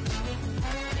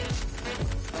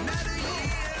 Not a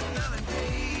year, not a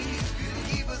day could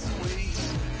keep us away.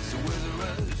 So where's the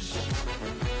rush?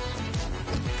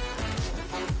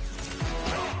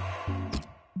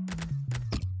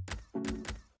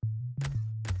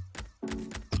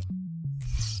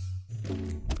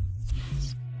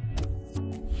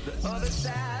 The other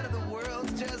side of the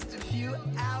world's just a few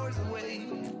hours away.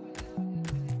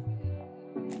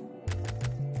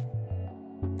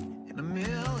 And a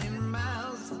million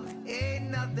miles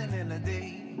ain't nothing in a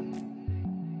day.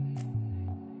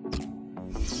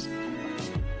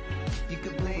 You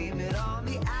could blame it on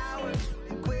the hours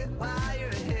and quit while you're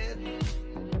ahead.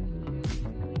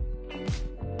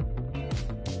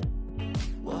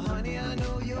 Well, honey, I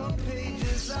know your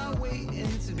pages are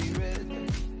waiting to be read.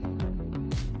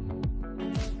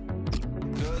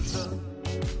 'Cause the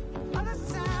other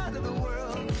side of the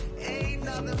world ain't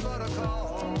nothing but a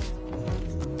call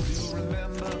to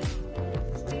remember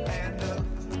and a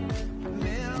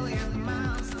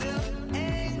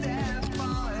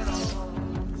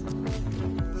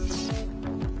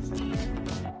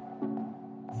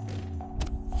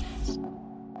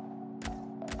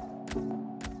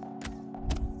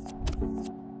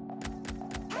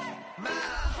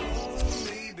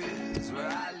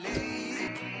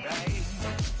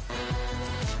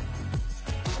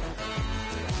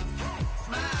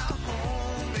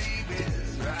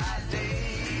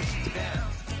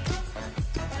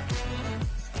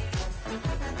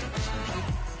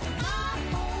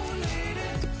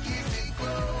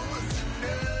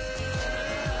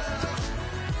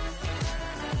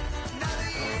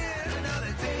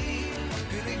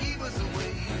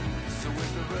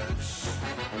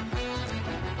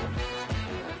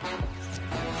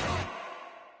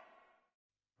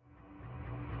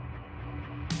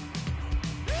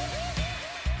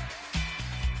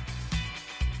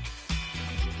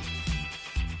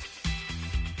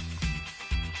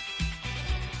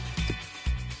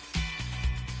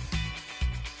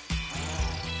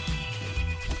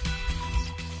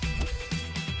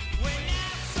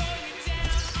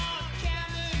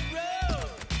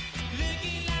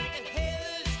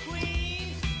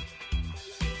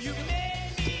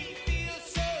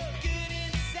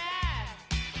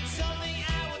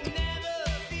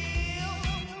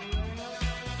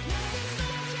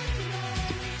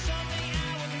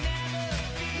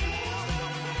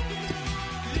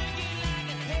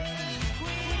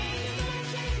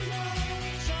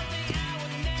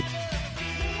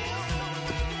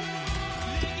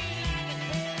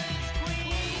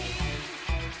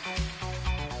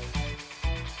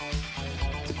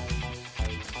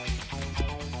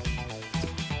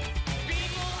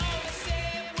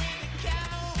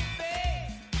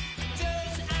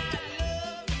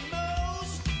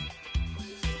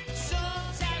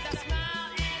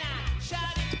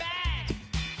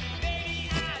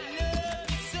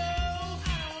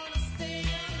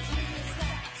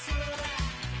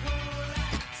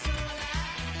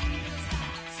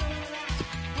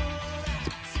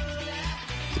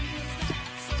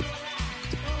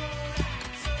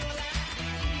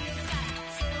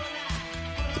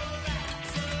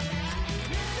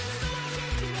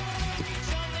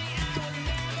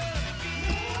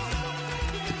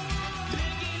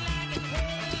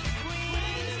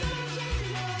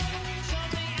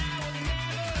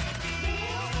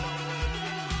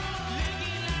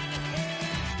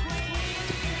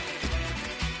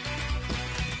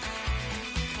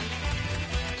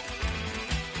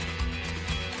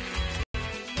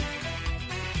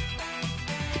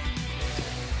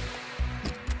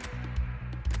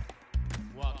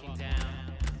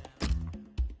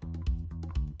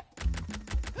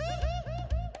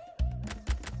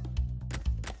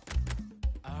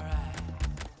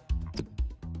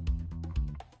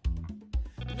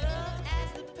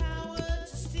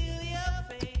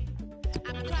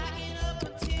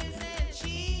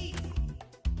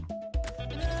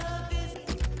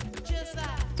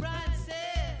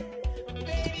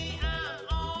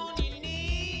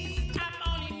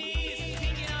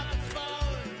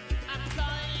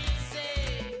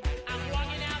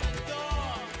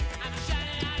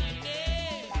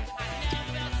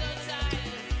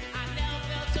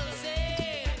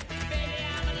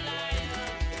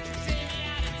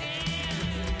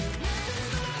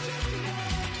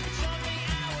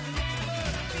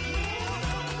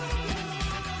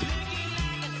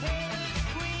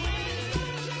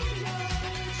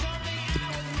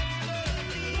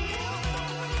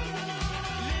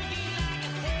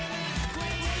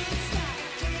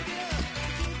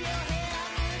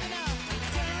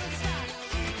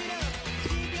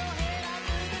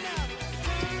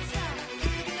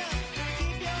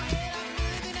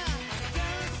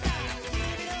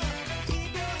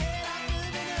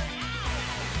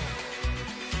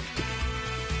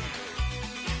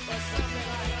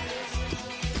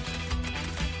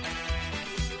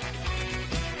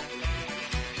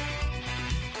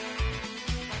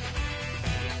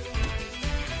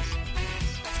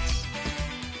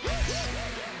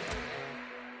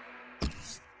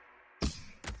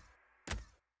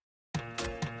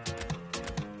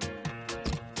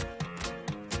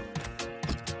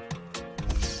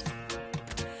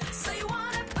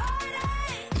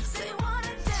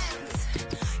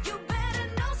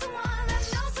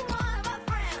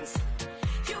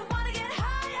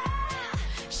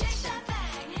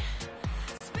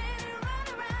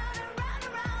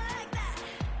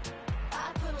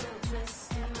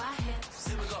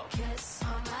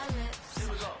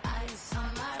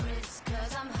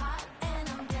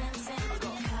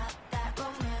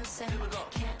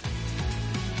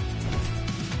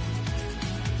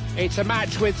It's a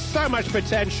match with so much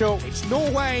potential. It's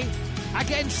Norway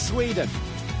against Sweden.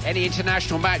 Any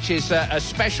international match is a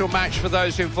special match for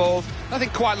those involved. Nothing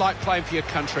quite like playing for your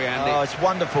country, Andy. Oh, it's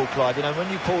wonderful, Clive. You know,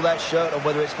 when you pull that shirt on,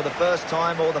 whether it's for the first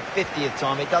time or the 50th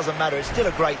time, it doesn't matter. It's still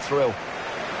a great thrill.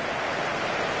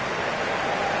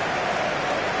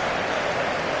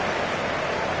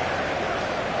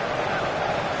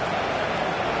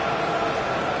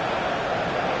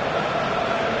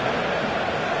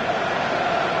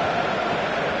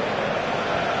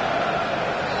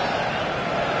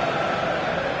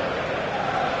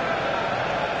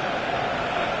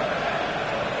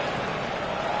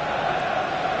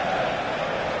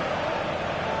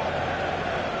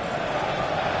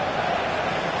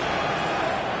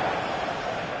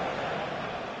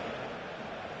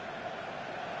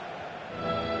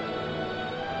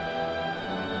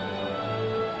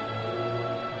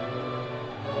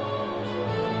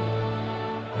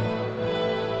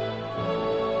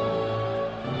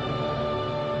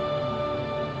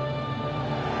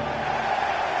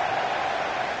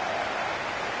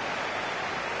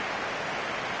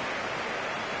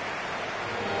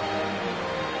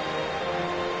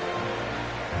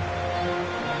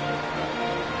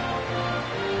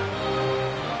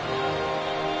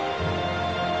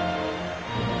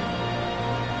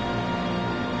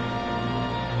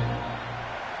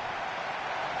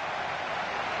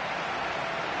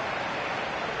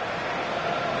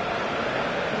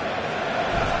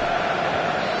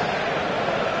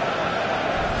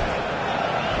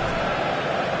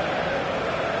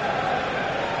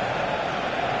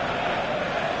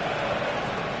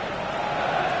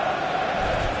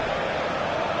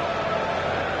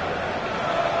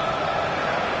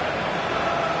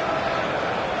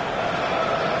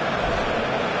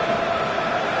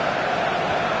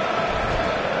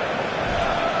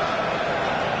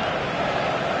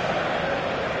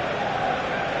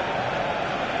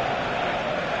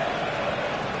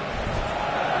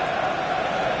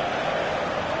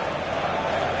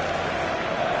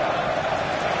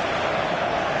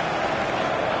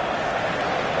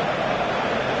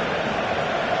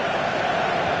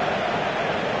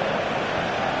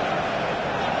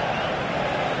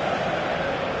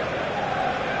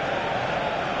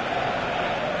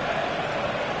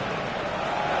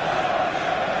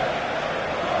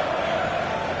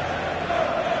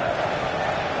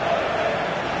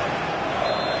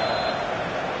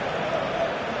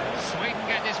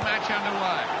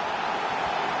 Underway.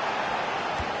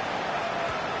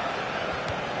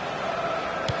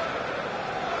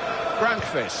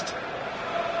 Grankvist.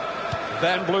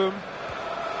 Van Bloom.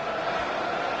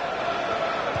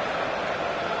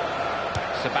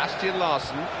 Sebastian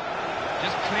Larsson.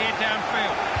 Just cleared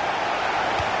downfield.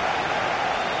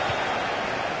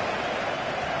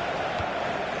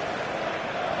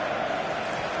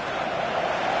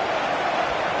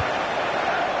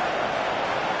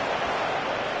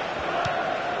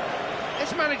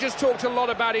 This manager's talked a lot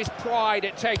about his pride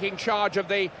at taking charge of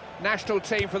the national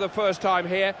team for the first time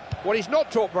here. What he's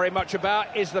not talked very much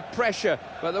about is the pressure,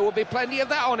 but there will be plenty of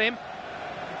that on him.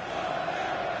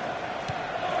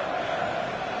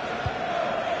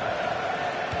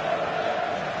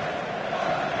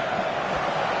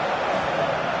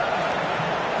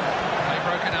 They've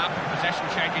broken up, possession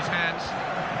changes hands.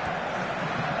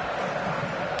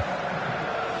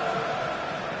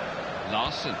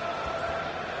 Larsson.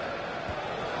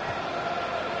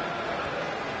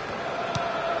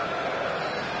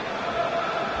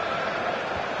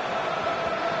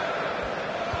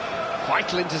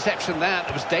 Vital interception there.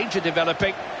 There was danger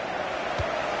developing.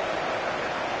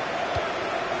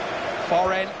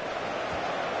 Foreign.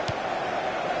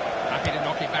 Happy to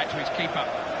knock it back to his keeper.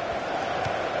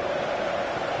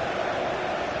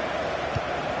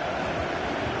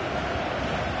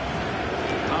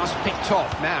 Pass picked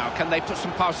off now. Can they put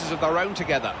some passes of their own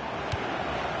together?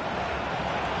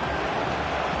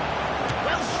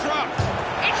 Well struck.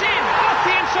 It's in! Off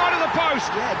the inside of the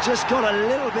post! Yeah, just got a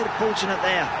little bit fortunate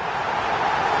there.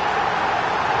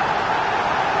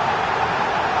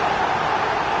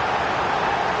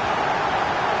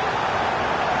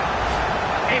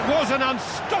 It was an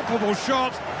unstoppable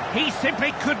shot. He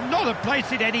simply could not have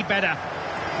placed it any better.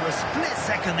 For a split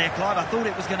second there, Clive, I thought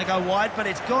it was going to go wide, but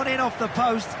it's gone in off the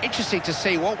post. Interesting to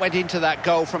see what went into that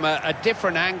goal from a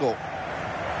different angle.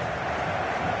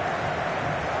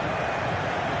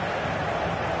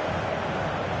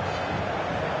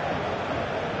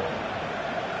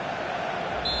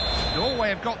 Norway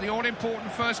have got the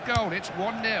all-important first goal. It's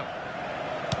 1-0.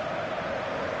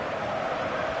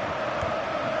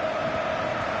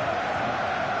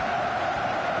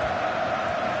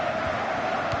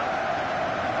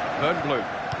 Vernblom.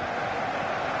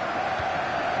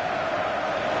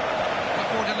 Can't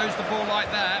afford to lose the ball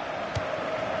like that.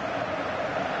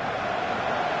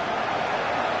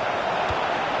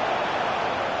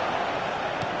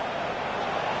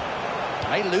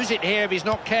 May lose it here if he's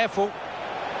not careful.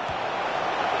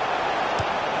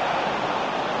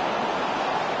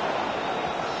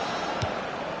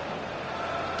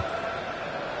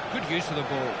 Good use of the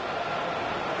ball.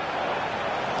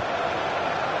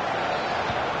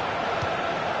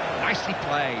 Nicely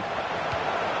played.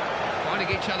 Finding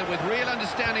each other with real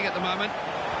understanding at the moment.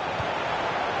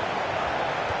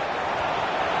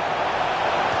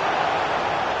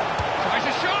 Tries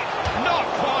a shot. Not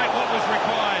quite what was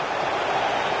required.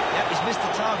 Yep, he's missed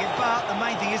the target, but the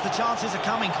main thing is the chances are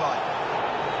coming, Clyde.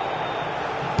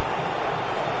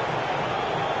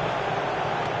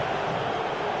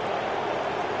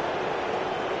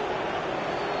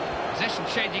 Possession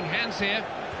changing hands here.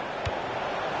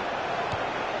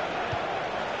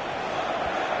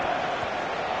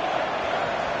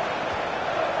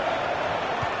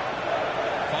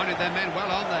 Finding their men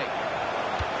well, aren't they?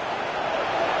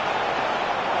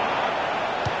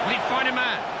 Will he find a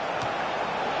man?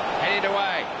 Headed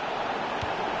away.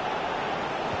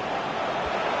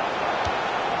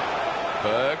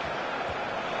 Berg.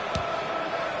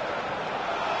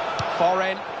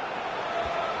 Foreign.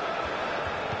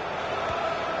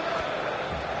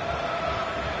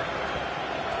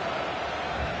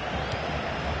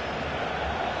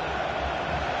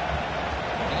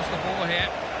 Lost the ball here.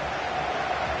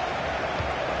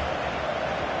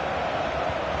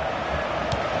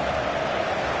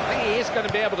 He is going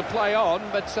to be able to play on,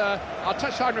 but our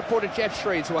touchline reporter Jeff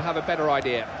Shreeds will have a better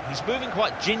idea. He's moving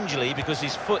quite gingerly because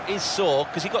his foot is sore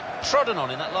because he got trodden on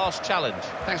in that last challenge.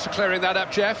 Thanks for clearing that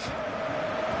up, Jeff.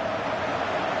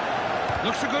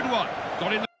 Looks a good one.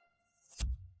 Got in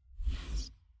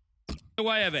the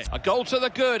way of it. A goal to the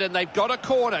good, and they've got a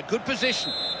corner. Good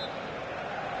position.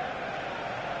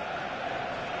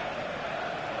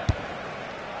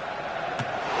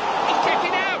 He's kicked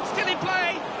it out. Still in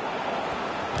play.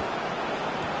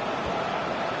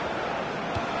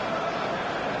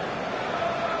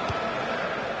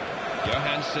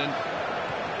 Johansson.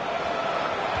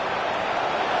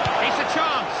 It's a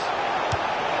chance.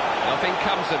 Nothing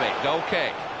comes of it. Goal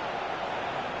kick.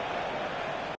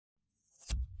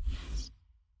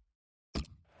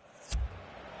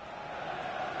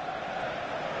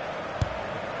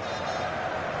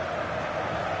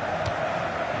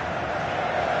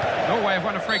 Norway have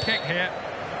won a free kick here.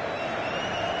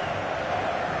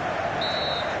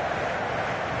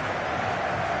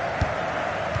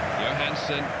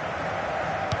 Johansson.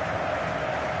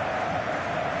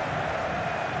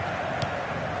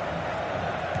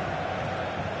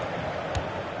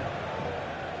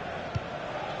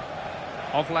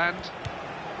 Hovland.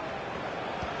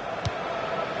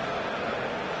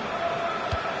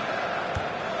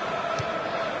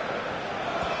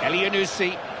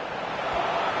 Elianusi.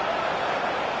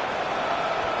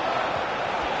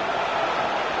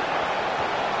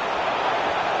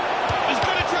 He's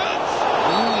got a chance.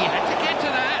 Ooh, he had to get to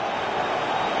that.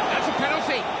 That's a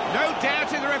penalty. No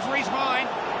doubt in the referee's mind.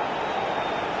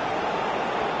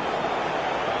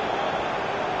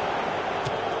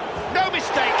 No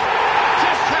mistake.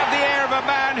 Just had the air of a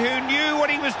man who knew what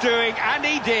he was doing, and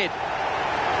he did.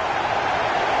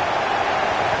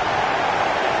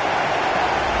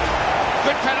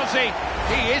 Good penalty.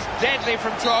 He is deadly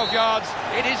from 12 yards.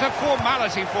 It is a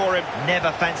formality for him.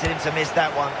 Never fancied him to miss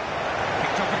that one.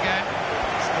 Picked off again.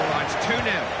 Scoreline's 2-0.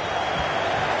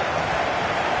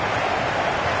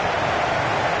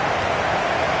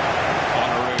 On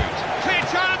a route. Clear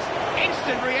chance.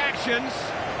 Instant reactions.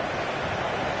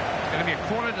 It's going to be a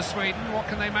corner to Sweden. What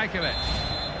can they make of it?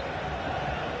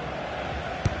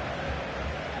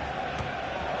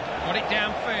 Got it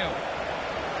downfield.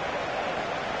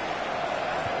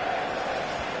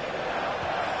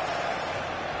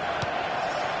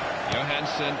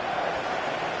 Johansson.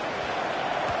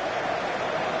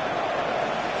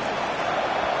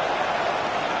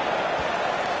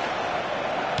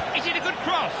 Is it a good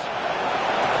cross?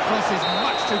 The cross is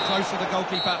much too close to the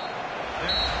goalkeeper.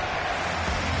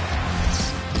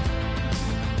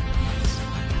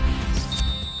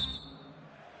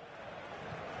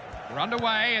 We're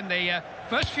underway, and the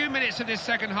first few minutes of this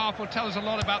second half will tell us a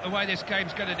lot about the way this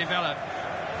game's going to develop.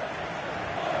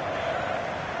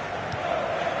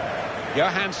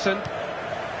 Johansson.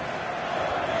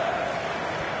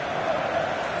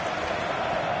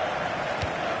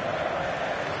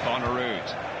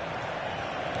 Farnerud.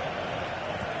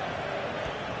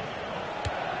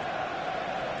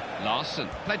 Larson.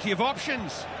 Plenty of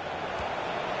options.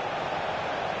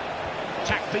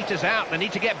 Attack Peters out, they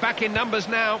need to get back in numbers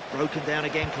now. Broken down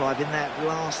again, Clive, in that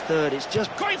last third. It's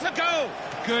just... Going for goal!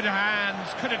 Good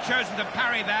hands, could have chosen to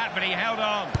parry that, but he held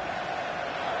on.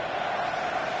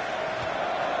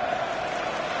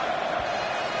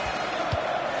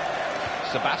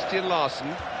 Sebastian Larsson.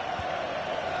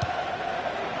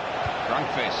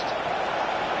 Grungfist.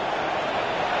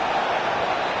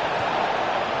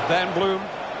 Van Bloom.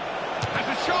 Has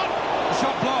a shot! The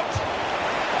shot blocked.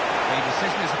 The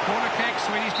decision is a corner kick,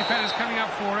 Swedish defenders coming up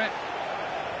for it.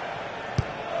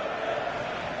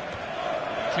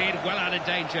 Cleared well out of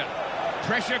danger.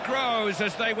 Pressure grows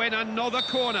as they win another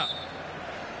corner.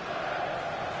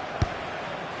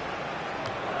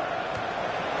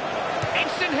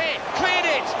 Instant hit, cleared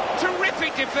it,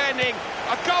 terrific defending.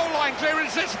 A goal line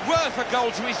clearance that's worth a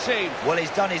goal to his team. Well,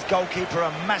 he's done his goalkeeper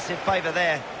a massive favour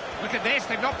there. Look at this,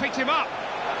 they've not picked him up.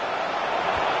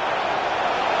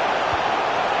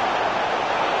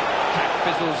 Attack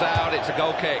fizzles out, it's a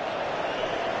goal kick.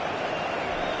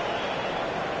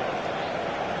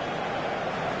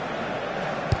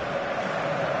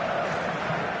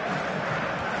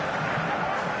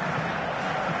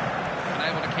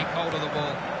 Unable to keep hold of the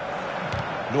ball.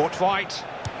 Nordtveit.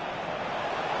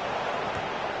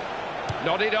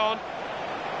 Nodded on.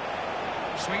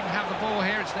 Sweden have the ball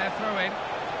here, it's their throw-in.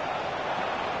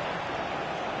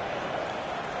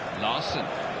 Larsson.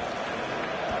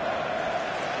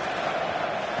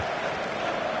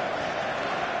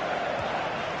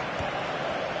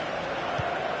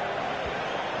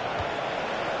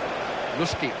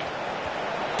 Luskic.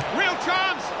 Real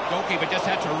chance! Goalkeeper just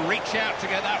had to reach out to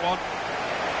get that one.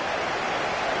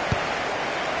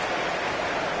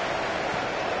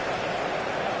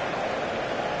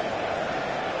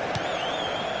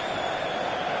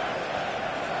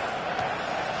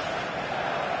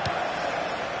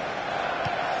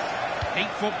 Neat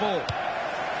football.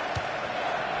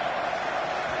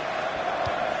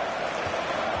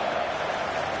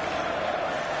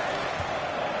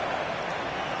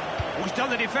 Oh, he's done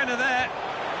the defender there.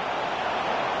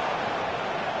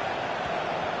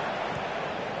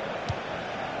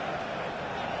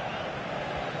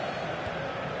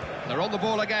 They're on the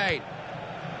ball again.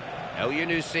 El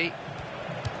Yunusi.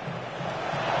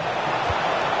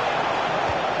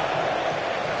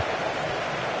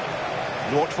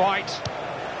 Nordtveit.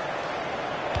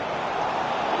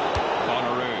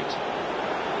 Farnerud.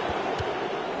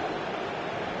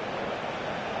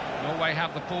 Norway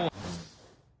have the ball.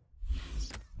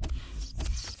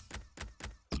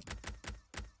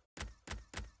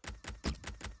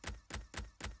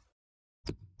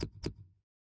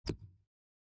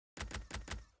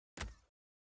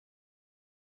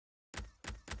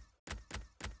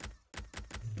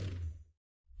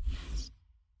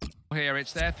 Here,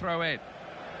 it's their throw-in.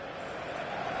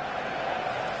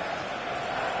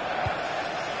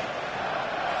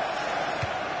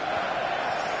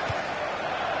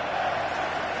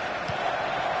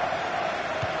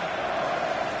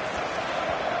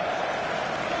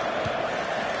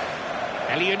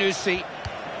 El Yunusi.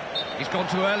 He's gone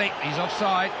too early, he's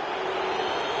offside.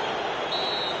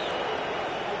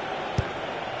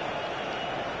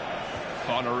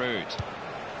 Farnerud.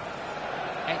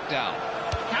 Ekdal.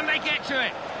 Can they get to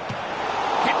it?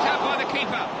 Kept out by the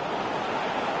keeper.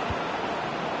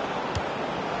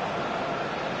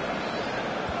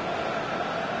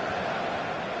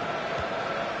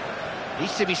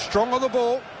 Needs to be strong on the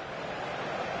ball.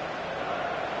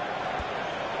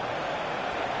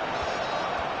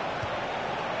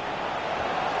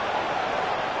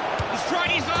 He's tried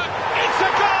his luck. It's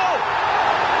a goal!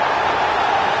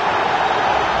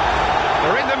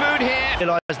 They're in the mood here.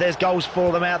 There's goals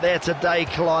for them out there today,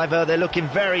 Clive. They're looking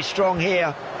very strong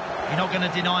here. You're not going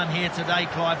to deny them here today,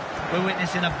 Clive. We're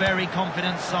witnessing a very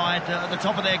confident side at the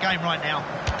top of their game right now.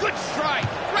 Good strike.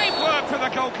 Great work for the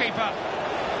goalkeeper.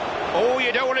 Oh,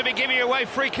 you don't want to be giving away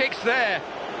free kicks there.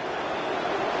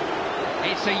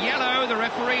 It's a yellow. The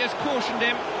referee has cautioned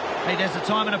him. Hey, there's a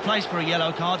time and a place for a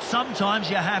yellow card. Sometimes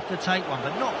you have to take one,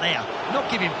 but not there.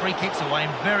 Not giving free kicks away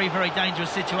in very, very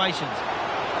dangerous situations.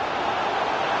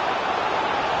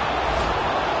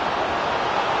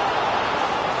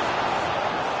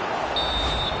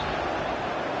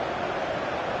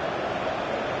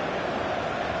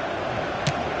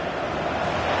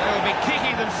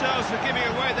 Themselves for giving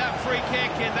away that free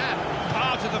kick in that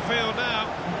part of the field now.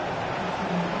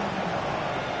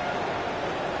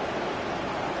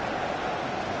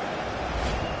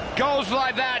 Goals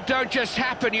like that don't just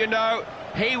happen, you know.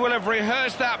 He will have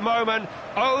rehearsed that moment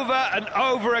over and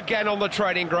over again on the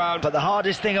training ground. But the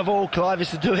hardest thing of all, Clive, is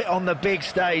to do it on the big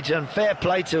stage, and fair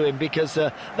play to him, because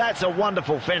that's a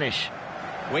wonderful finish.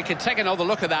 We can take another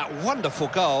look at that wonderful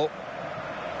goal.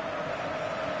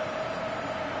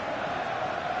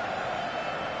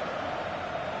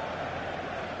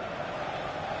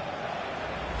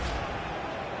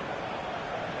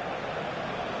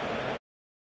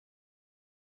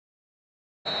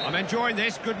 I'm enjoying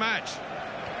this, good match.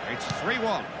 It's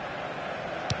 3-1.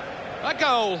 A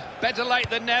goal, better late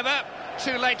than never.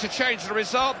 Too late to change the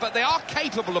result, but they are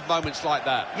capable of moments like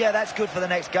that. Yeah, that's good for the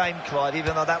next game, Clive,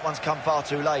 even though that one's come far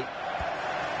too late.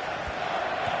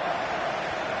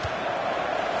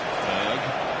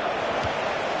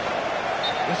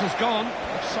 This has gone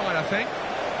offside, I think.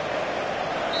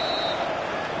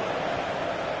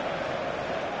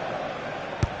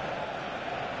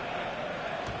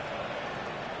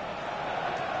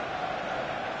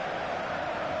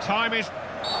 Time is...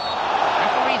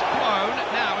 Referee's blown.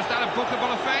 Now, is that a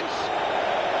bookable offence?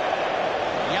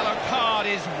 Yellow card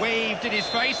is waved in his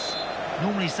face.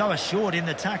 Normally so assured in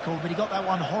the tackle, but he got that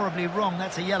one horribly wrong.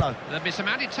 That's a yellow. There'll be some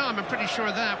added time, I'm pretty sure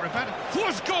of that. We're about to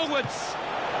force goalwards.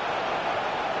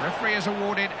 Referee has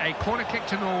awarded a corner kick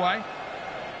to Norway.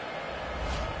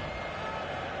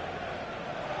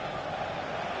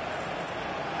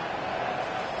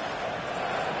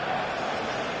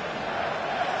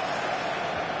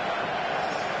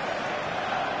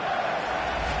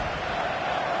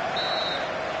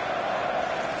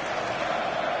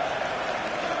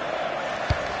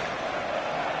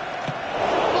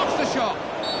 Shot.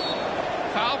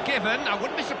 Foul given. I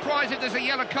wouldn't be surprised if there's a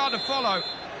yellow card to follow.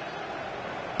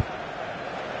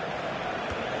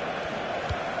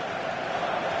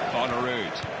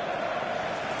 Bonnerud.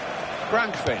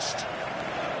 Brankvist.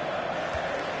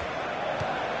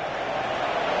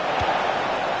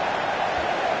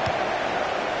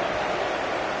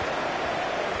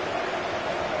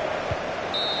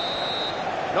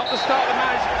 Not the start of the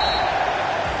match.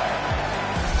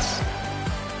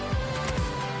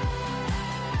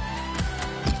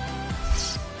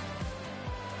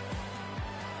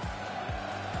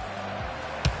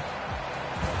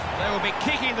 They will be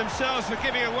kicking themselves for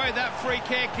giving away that free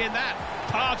kick in that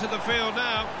part of the field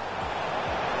now.